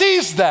lion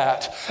sees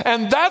that,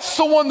 and that's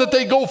the one that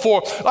they go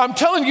for. I'm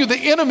telling you, the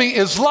enemy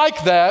is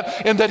like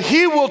that, in that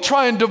he will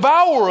try and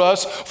devour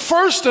us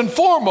first and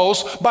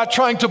foremost by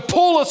trying to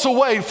pull us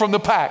away from the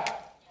pack.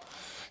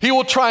 He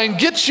will try and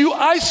get you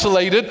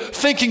isolated,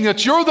 thinking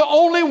that you're the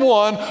only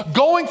one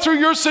going through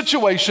your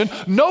situation.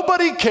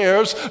 Nobody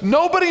cares,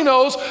 nobody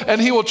knows,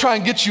 and he will try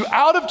and get you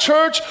out of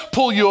church,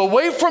 pull you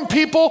away from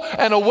people,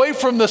 and away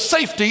from the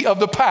safety of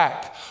the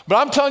pack. But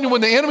I'm telling you,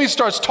 when the enemy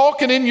starts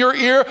talking in your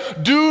ear,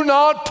 do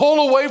not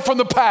pull away from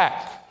the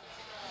pack.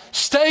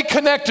 Stay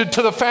connected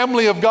to the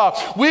family of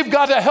God. We've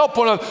got to help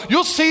one another.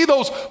 You'll see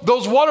those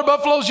water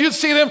buffaloes, you'd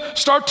see them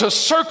start to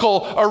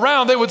circle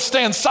around. They would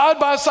stand side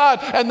by side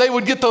and they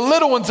would get the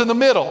little ones in the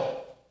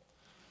middle.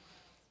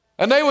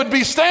 And they would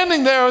be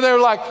standing there and they're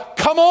like,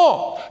 come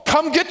on,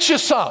 come get you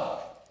some.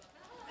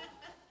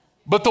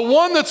 But the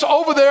one that's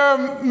over there,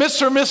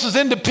 Mr. or Mrs.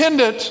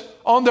 Independent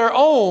on their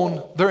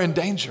own, they're in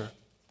danger.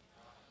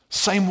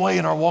 Same way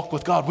in our walk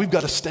with God, we've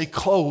got to stay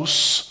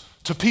close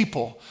to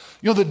people.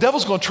 You know, the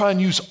devil's going to try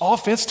and use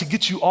offense to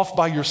get you off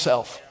by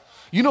yourself.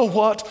 You know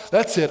what?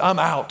 That's it. I'm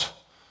out.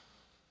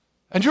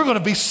 And you're going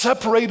to be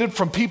separated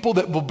from people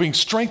that will bring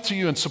strength to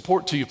you and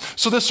support to you.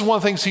 So this is one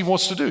of the things he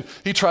wants to do.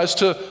 He tries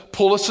to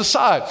pull us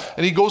aside.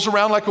 And he goes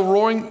around like a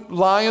roaring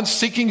lion,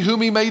 seeking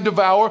whom he may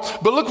devour.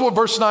 But look what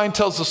verse 9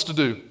 tells us to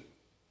do.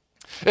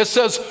 It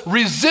says,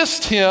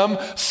 resist him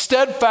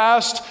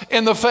steadfast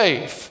in the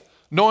faith,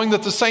 knowing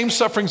that the same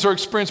sufferings are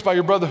experienced by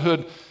your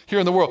brotherhood here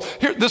in the world.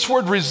 Here, this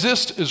word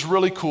resist is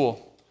really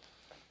cool.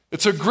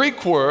 It's a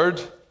Greek word,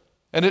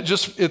 and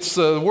it's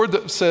the word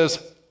that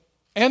says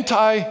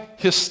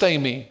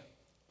antihistemi.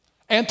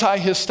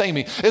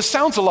 Antihistemi. It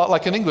sounds a lot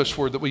like an English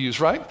word that we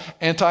use, right?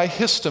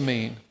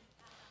 Antihistamine.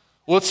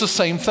 Well, it's the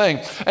same thing.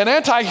 And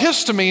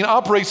antihistamine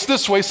operates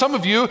this way. Some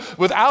of you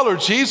with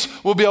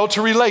allergies will be able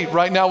to relate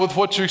right now with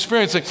what you're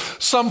experiencing.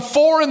 Some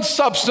foreign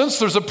substance,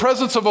 there's a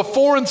presence of a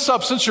foreign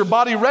substance. Your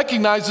body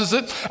recognizes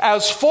it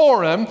as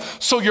foreign,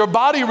 so your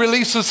body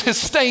releases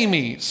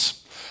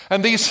histamies.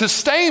 And these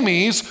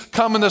histamies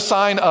come in the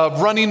sign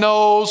of runny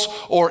nose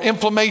or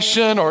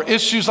inflammation or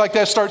issues like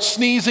that. Start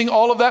sneezing,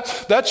 all of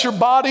that. That's your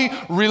body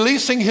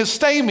releasing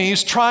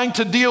histamies, trying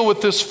to deal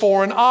with this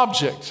foreign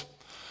object.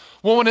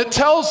 Well, when it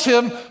tells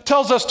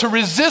us to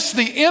resist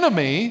the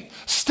enemy,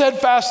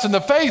 steadfast in the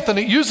faith, and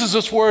it uses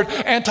this word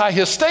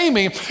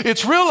antihistemi,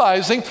 it's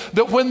realizing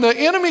that when the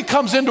enemy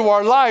comes into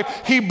our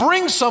life, he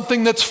brings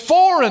something that's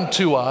foreign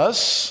to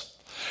us,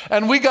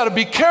 And we got to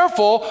be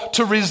careful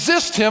to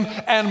resist him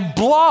and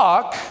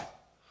block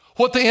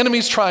what the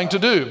enemy's trying to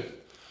do.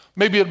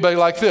 Maybe it'd be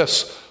like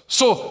this.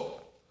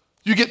 So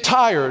you get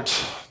tired.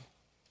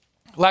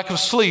 Lack of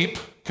sleep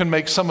can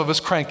make some of us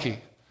cranky.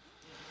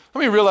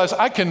 Let me realize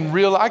I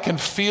can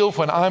feel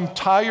when I'm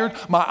tired,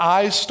 my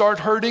eyes start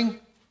hurting.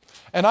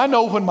 And I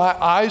know when my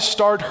eyes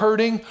start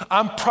hurting,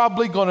 I'm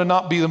probably going to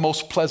not be the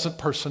most pleasant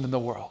person in the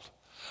world.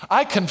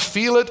 I can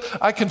feel it.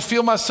 I can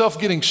feel myself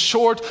getting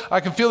short. I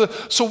can feel it.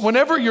 So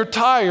whenever you're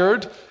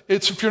tired,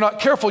 if you're not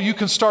careful, you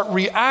can start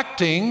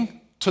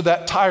reacting to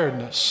that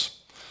tiredness.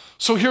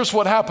 So here's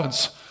what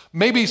happens.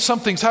 Maybe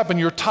something's happened.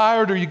 You're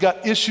tired or you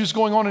got issues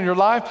going on in your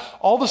life.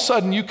 All of a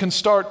sudden, you can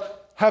start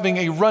having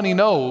a runny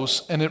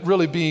nose and it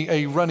really be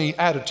a runny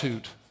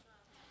attitude,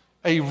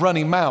 a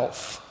runny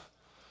mouth,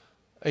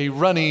 a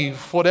runny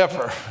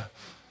whatever.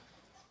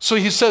 So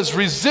he says,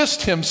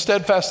 resist him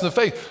steadfast in the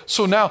faith.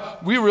 So now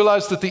we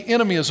realize that the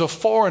enemy is a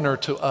foreigner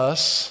to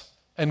us,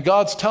 and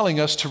God's telling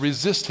us to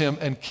resist him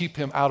and keep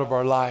him out of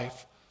our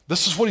life.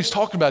 This is what he's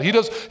talking about.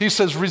 He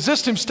says,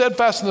 resist him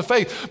steadfast in the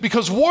faith,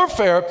 because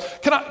warfare,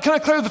 can I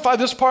clarify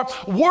this part?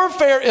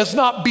 Warfare is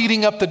not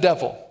beating up the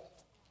devil.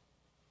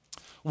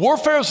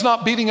 Warfare is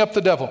not beating up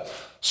the devil.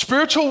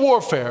 Spiritual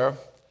warfare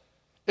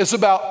is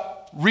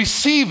about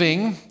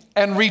receiving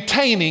and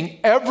retaining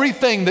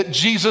everything that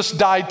Jesus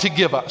died to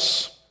give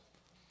us.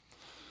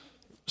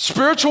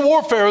 Spiritual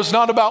warfare is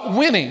not about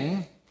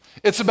winning,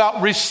 it's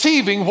about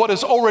receiving what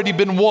has already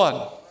been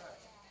won.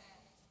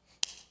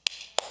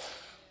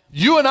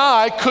 You and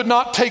I could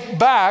not take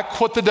back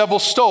what the devil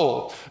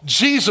stole.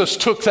 Jesus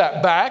took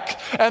that back,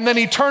 and then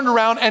he turned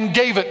around and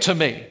gave it to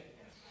me.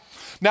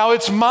 Now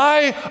it's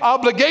my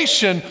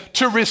obligation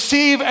to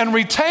receive and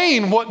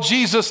retain what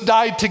Jesus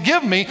died to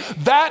give me.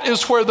 That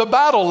is where the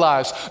battle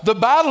lies. The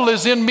battle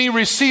is in me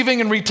receiving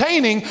and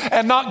retaining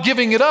and not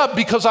giving it up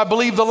because I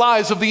believe the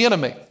lies of the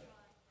enemy.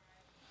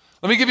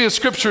 Let me give you a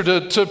scripture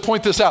to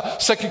point this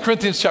out. 2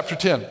 Corinthians chapter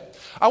 10.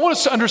 I want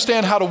us to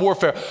understand how to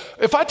warfare.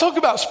 If I talk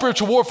about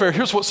spiritual warfare,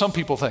 here's what some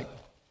people think.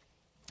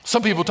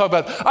 Some people talk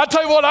about, I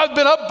tell you what, I've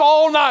been up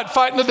all night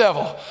fighting the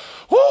devil.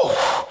 Woo!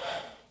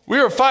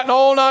 We were fighting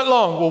all night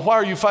long. Well, why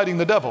are you fighting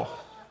the devil?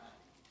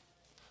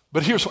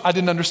 But I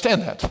didn't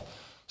understand that.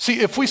 See,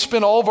 if we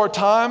spend all of our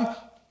time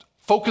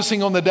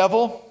focusing on the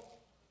devil,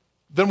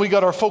 then we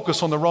got our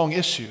focus on the wrong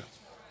issue.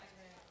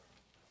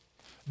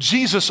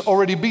 Jesus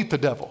already beat the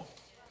devil.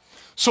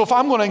 So if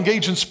I'm going to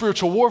engage in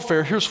spiritual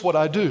warfare, here's what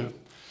I do.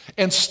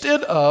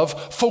 Instead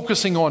of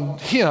focusing on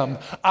him,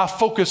 I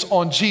focus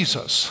on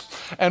Jesus.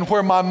 And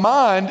where my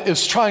mind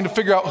is trying to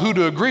figure out who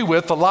to agree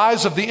with, the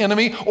lies of the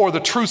enemy or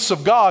the truths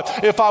of God,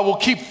 if I will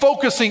keep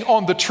focusing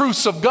on the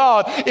truths of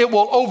God, it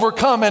will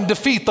overcome and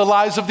defeat the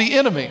lies of the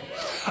enemy.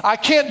 I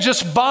can't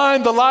just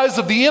bind the lies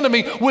of the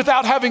enemy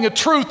without having a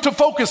truth to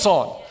focus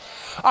on.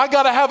 I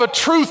got to have a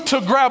truth to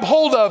grab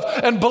hold of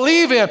and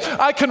believe in.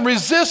 I can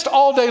resist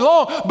all day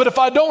long, but if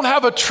I don't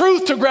have a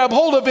truth to grab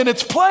hold of in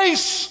its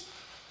place,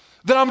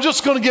 then I'm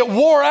just going to get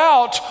wore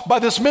out by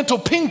this mental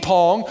ping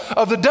pong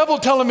of the devil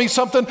telling me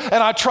something and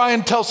I try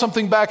and tell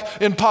something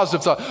back in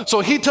positive thought.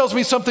 So he tells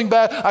me something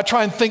bad, I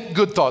try and think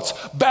good thoughts.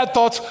 Bad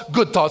thoughts,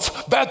 good thoughts.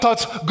 Bad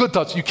thoughts, good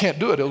thoughts. You can't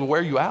do it. It'll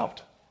wear you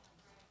out.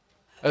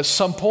 At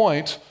some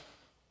point,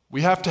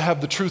 we have to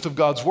have the truth of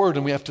God's word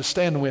and we have to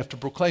stand and we have to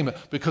proclaim it.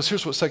 Because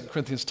here's what 2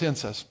 Corinthians 10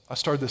 says. I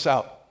started this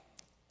out.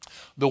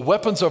 The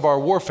weapons of our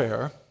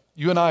warfare,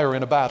 you and I are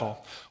in a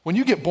battle. When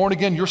you get born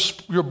again,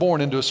 you're born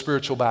into a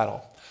spiritual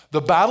battle.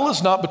 The battle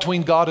is not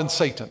between God and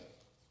Satan.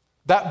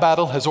 That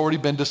battle has already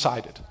been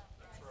decided.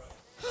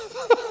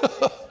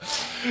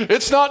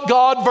 It's not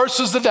God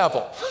versus the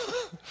devil.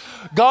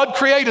 God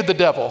created the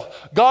devil.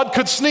 God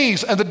could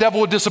sneeze and the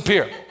devil would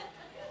disappear.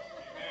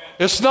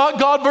 It's not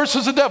God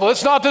versus the devil.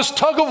 It's not this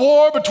tug of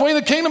war between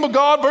the kingdom of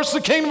God versus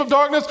the kingdom of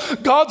darkness.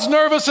 God's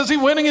nervous. Is he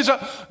winning?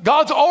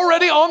 God's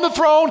already on the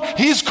throne.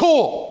 He's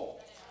cool.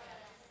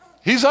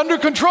 He's under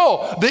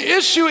control. The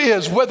issue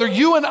is whether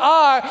you and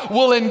I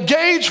will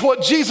engage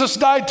what Jesus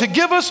died to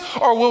give us,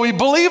 or will we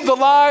believe the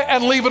lie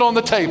and leave it on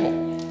the table?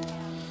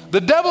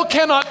 The devil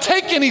cannot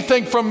take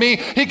anything from me.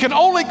 He can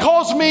only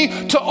cause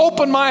me to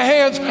open my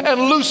hands and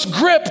loose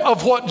grip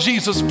of what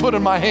Jesus put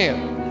in my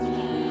hand.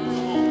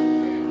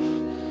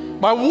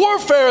 My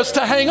warfare is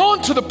to hang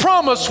on to the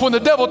promise when the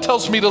devil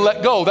tells me to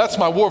let go. That's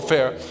my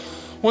warfare.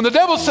 When the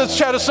devil says,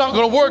 Chad, it's not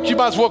going to work, you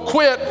might as well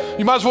quit.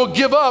 You might as well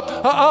give up.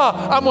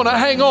 I'm going to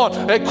hang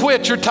on. Hey,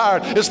 quit, you're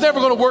tired. It's never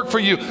going to work for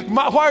you.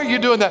 Why are you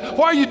doing that?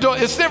 Why are you doing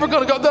it? It's never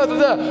going to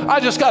go. I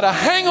just got to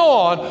hang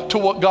on to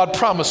what God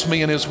promised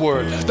me in his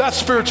word. That's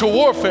spiritual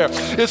warfare.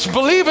 It's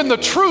believing the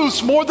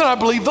truths more than I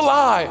believe the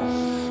lie.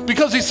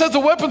 Because he says the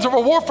weapons of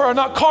our warfare are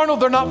not carnal,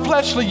 they're not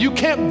fleshly. You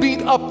can't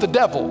beat up the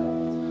devil.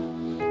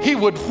 He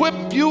would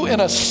whip you in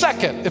a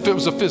second if it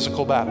was a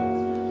physical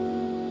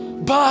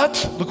battle.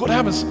 But look what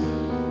happens.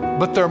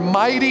 But they're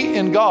mighty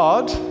in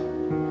God,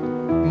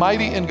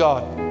 mighty in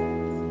God,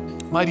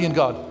 mighty in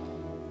God.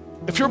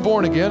 If you're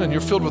born again and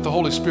you're filled with the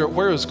Holy Spirit,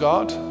 where is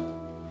God?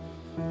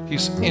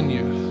 He's in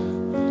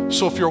you.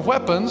 So if your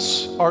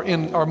weapons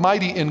are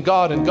mighty in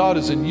God and God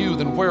is in you,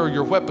 then where are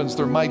your weapons?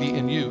 They're mighty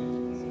in you.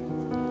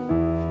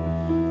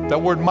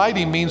 That word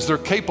mighty means they're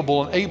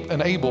capable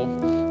and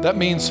able. That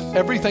means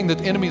everything that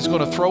the enemy is going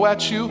to throw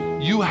at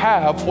you, you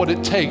have what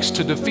it takes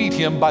to defeat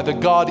him by the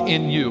God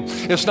in you.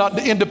 It's not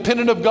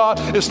independent of God.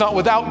 It's not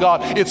without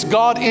God. It's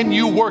God in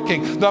you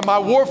working. That my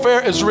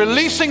warfare is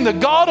releasing the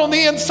God on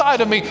the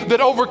inside of me that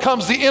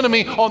overcomes the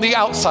enemy on the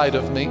outside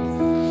of me.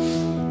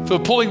 So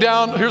pulling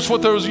down, here's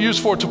what those are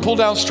used for, to pull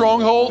down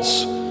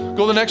strongholds. Go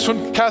to the next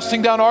one,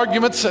 casting down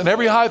arguments and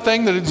every high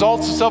thing that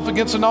exalts itself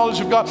against the knowledge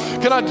of God.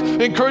 Can I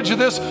encourage you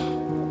this?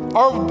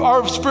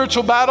 Our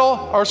spiritual battle,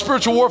 our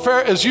spiritual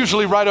warfare is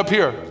usually right up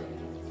here.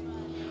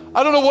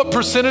 I don't know what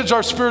percentage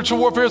our spiritual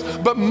warfare is,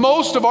 but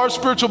most of our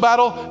spiritual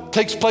battle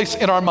takes place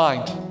in our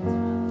mind.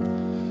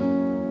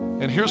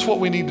 And here's what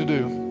we need to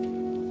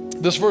do.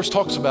 This verse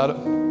talks about it.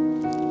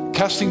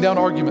 Casting down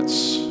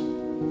arguments.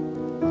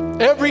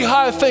 Every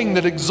high thing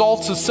that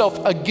exalts itself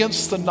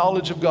against the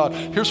knowledge of God.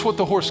 Here's what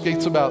the horse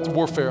gate's about,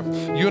 warfare.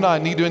 You and I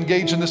need to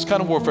engage in this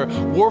kind of warfare.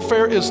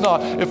 Warfare is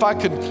not, if I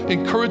could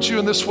encourage you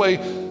in this way,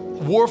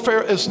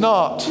 warfare is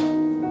not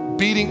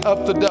beating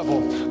up the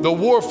devil. The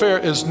warfare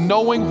is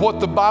knowing what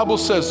the Bible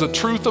says, the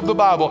truth of the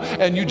Bible,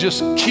 and you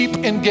just keep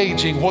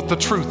engaging what the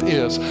truth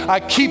is. I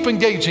keep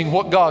engaging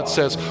what God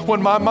says.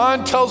 When my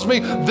mind tells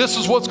me this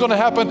is what's going to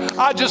happen,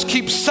 I just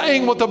keep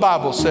saying what the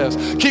Bible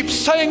says. Keep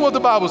saying what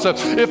the Bible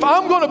says. If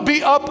I'm going to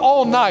be up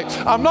all night,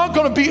 I'm not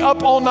going to be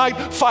up all night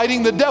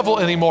fighting the devil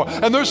anymore.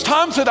 And there's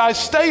times that I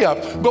stay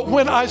up, but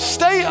when I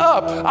stay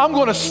up, I'm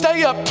going to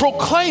stay up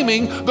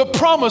proclaiming the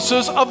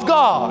promises of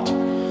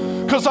God.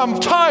 Because I'm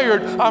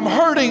tired, I'm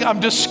hurting,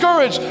 I'm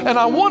discouraged, and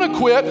I want to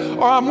quit,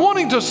 or I'm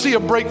wanting to see a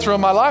breakthrough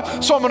in my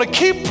life. So I'm going to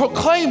keep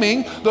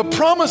proclaiming the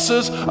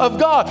promises of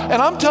God. And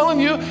I'm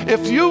telling you,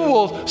 if you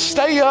will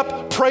stay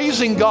up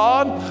praising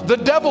God, the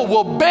devil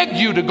will beg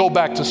you to go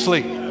back to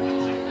sleep.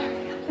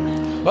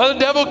 Well, the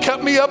devil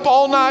kept me up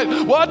all night.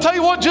 Well, I tell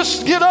you what,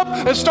 just get up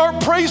and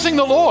start praising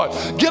the Lord.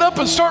 Get up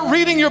and start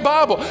reading your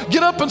Bible.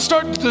 Get up and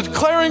start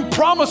declaring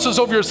promises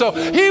over yourself.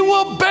 He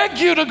will beg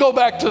you to go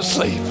back to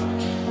sleep.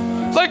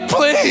 Like,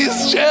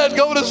 please, Chad,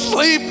 go to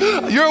sleep.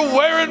 You're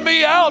wearing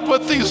me out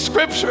with these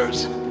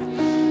scriptures.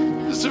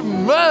 Please,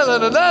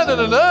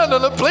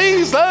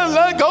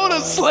 go to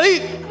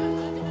sleep.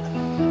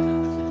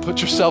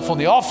 Put yourself on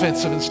the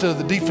offensive instead of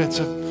the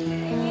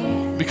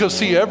defensive. Because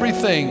see,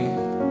 everything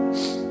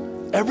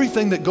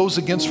that goes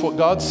against what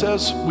God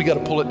says, we got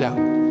to pull it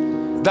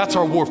down. That's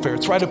our warfare.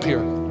 It's right up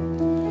here.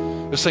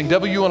 It's saying,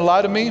 devil, you want to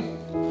lie to me?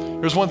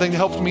 Here's one thing that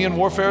helped me in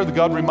warfare, that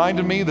God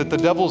reminded me that the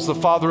devil is the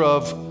father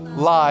of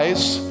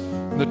lies,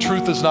 and the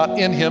truth is not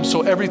in him.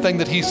 So everything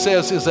that he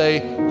says is a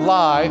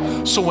lie.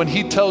 So when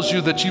he tells you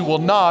that you will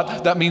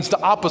not, that means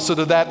the opposite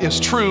of that is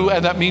true,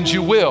 and that means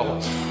you will.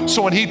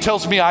 So when he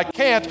tells me I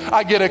can't,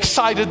 I get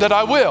excited that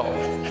I will.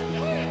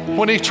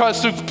 When he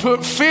tries to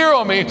put fear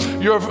on me,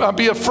 I'll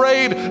be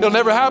afraid, it'll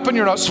never happen,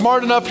 you're not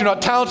smart enough, you're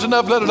not talented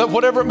enough,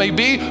 whatever it may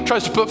be,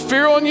 tries to put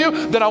fear on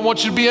you, then I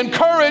want you to be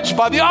encouraged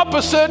by the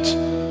opposite,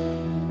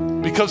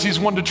 because he's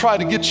wanting to try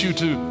to get you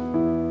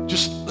to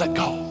just let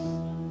go.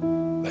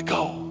 Let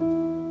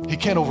go. He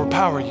can't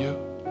overpower you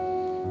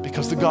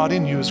because the God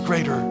in you is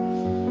greater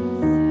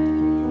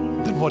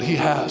than what he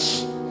has.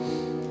 So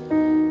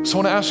I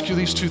want to ask you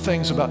these two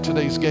things about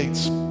today's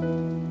gates.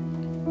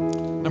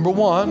 Number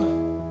one,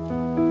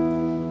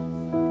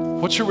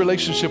 what's your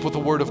relationship with the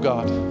Word of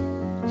God?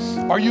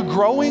 Are you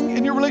growing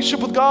in your relationship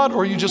with God,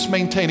 or are you just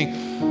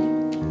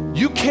maintaining?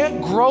 You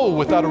can't grow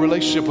without a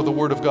relationship with the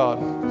Word of God.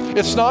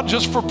 It's not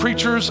just for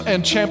preachers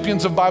and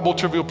champions of Bible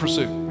Trivial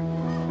Pursuit.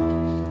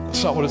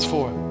 That's not what it's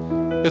for.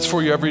 It's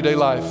for your everyday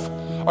life.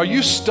 Are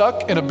you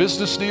stuck in a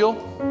business deal?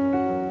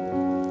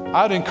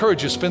 I'd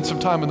encourage you to spend some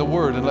time in the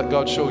Word and let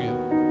God show you.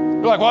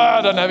 You're like, well,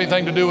 it doesn't have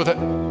anything to do with it.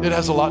 It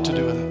has a lot to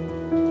do with it.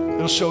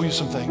 It'll show you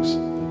some things.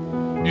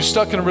 You're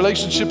stuck in a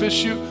relationship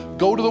issue?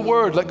 Go to the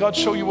Word. Let God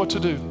show you what to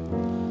do.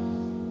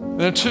 And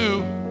then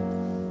two,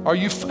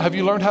 have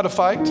you learned how to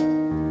fight?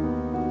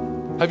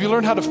 Have you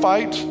learned how to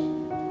fight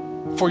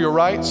for your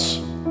rights?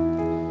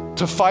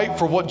 To fight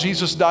for what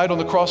Jesus died on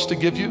the cross to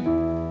give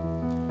you?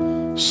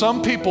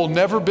 Some people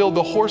never build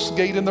the horse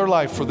gate in their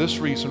life for this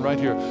reason right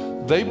here.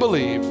 They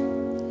believe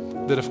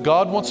that if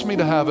God wants me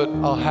to have it,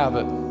 I'll have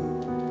it.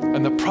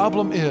 And the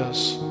problem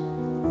is,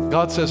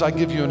 God says, I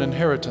give you an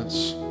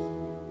inheritance.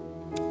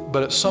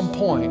 But at some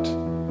point,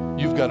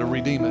 you've got to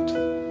redeem it.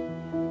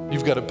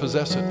 You've got to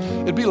possess it.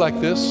 It'd be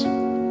like this.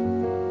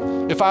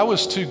 If I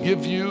was to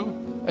give you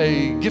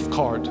a gift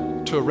card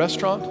to a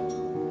restaurant,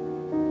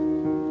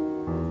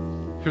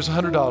 here's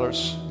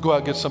 $100. Go out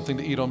and get something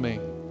to eat on me.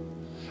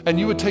 And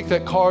you would take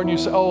that card and you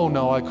say, oh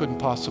no, I couldn't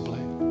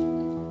possibly.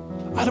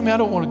 I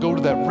don't want to go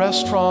to that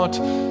restaurant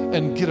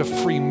and get a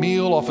free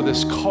meal off of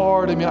this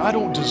card. I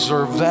don't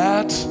deserve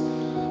that.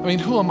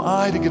 Who am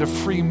I to get a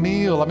free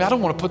meal? I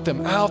don't want to put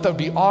them out. That would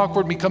be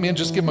awkward. Me come in,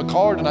 just give them a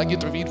card and I get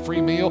to eat a free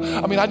meal.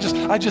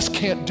 I just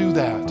can't do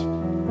that.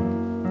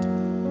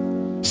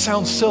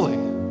 Sounds silly.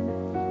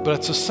 But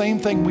it's the same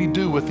thing we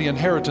do with the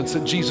inheritance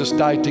that Jesus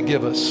died to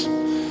give us.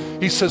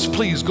 He says,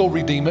 please go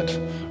redeem it,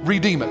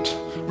 redeem it,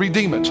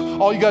 redeem it.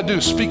 All you got to do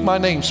is speak my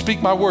name,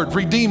 speak my word,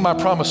 redeem my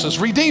promises,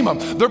 redeem them.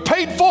 They're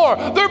paid for,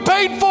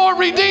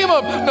 redeem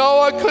them. No,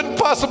 I couldn't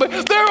possibly.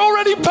 They're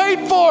already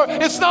paid for.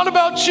 It's not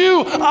about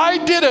you. I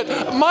did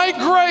it. My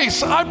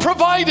grace, I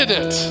provided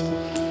it.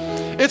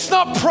 It's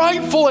not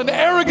prideful and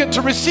arrogant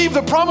to receive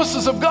the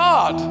promises of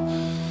God.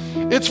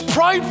 It's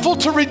prideful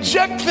to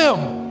reject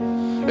them.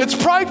 It's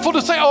prideful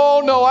to say,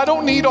 oh no, I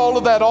don't need all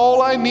of that.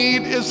 All I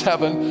need is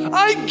heaven.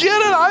 I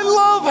get it. I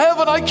love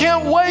heaven. I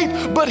can't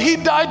wait. But he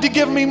died to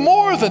give me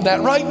more than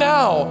that right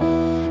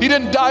now. He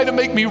didn't die to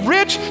make me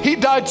rich. He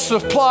died to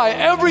supply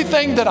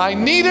everything that I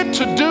needed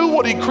to do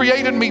what he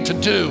created me to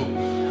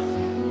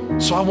do.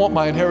 So I want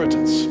my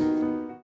inheritance.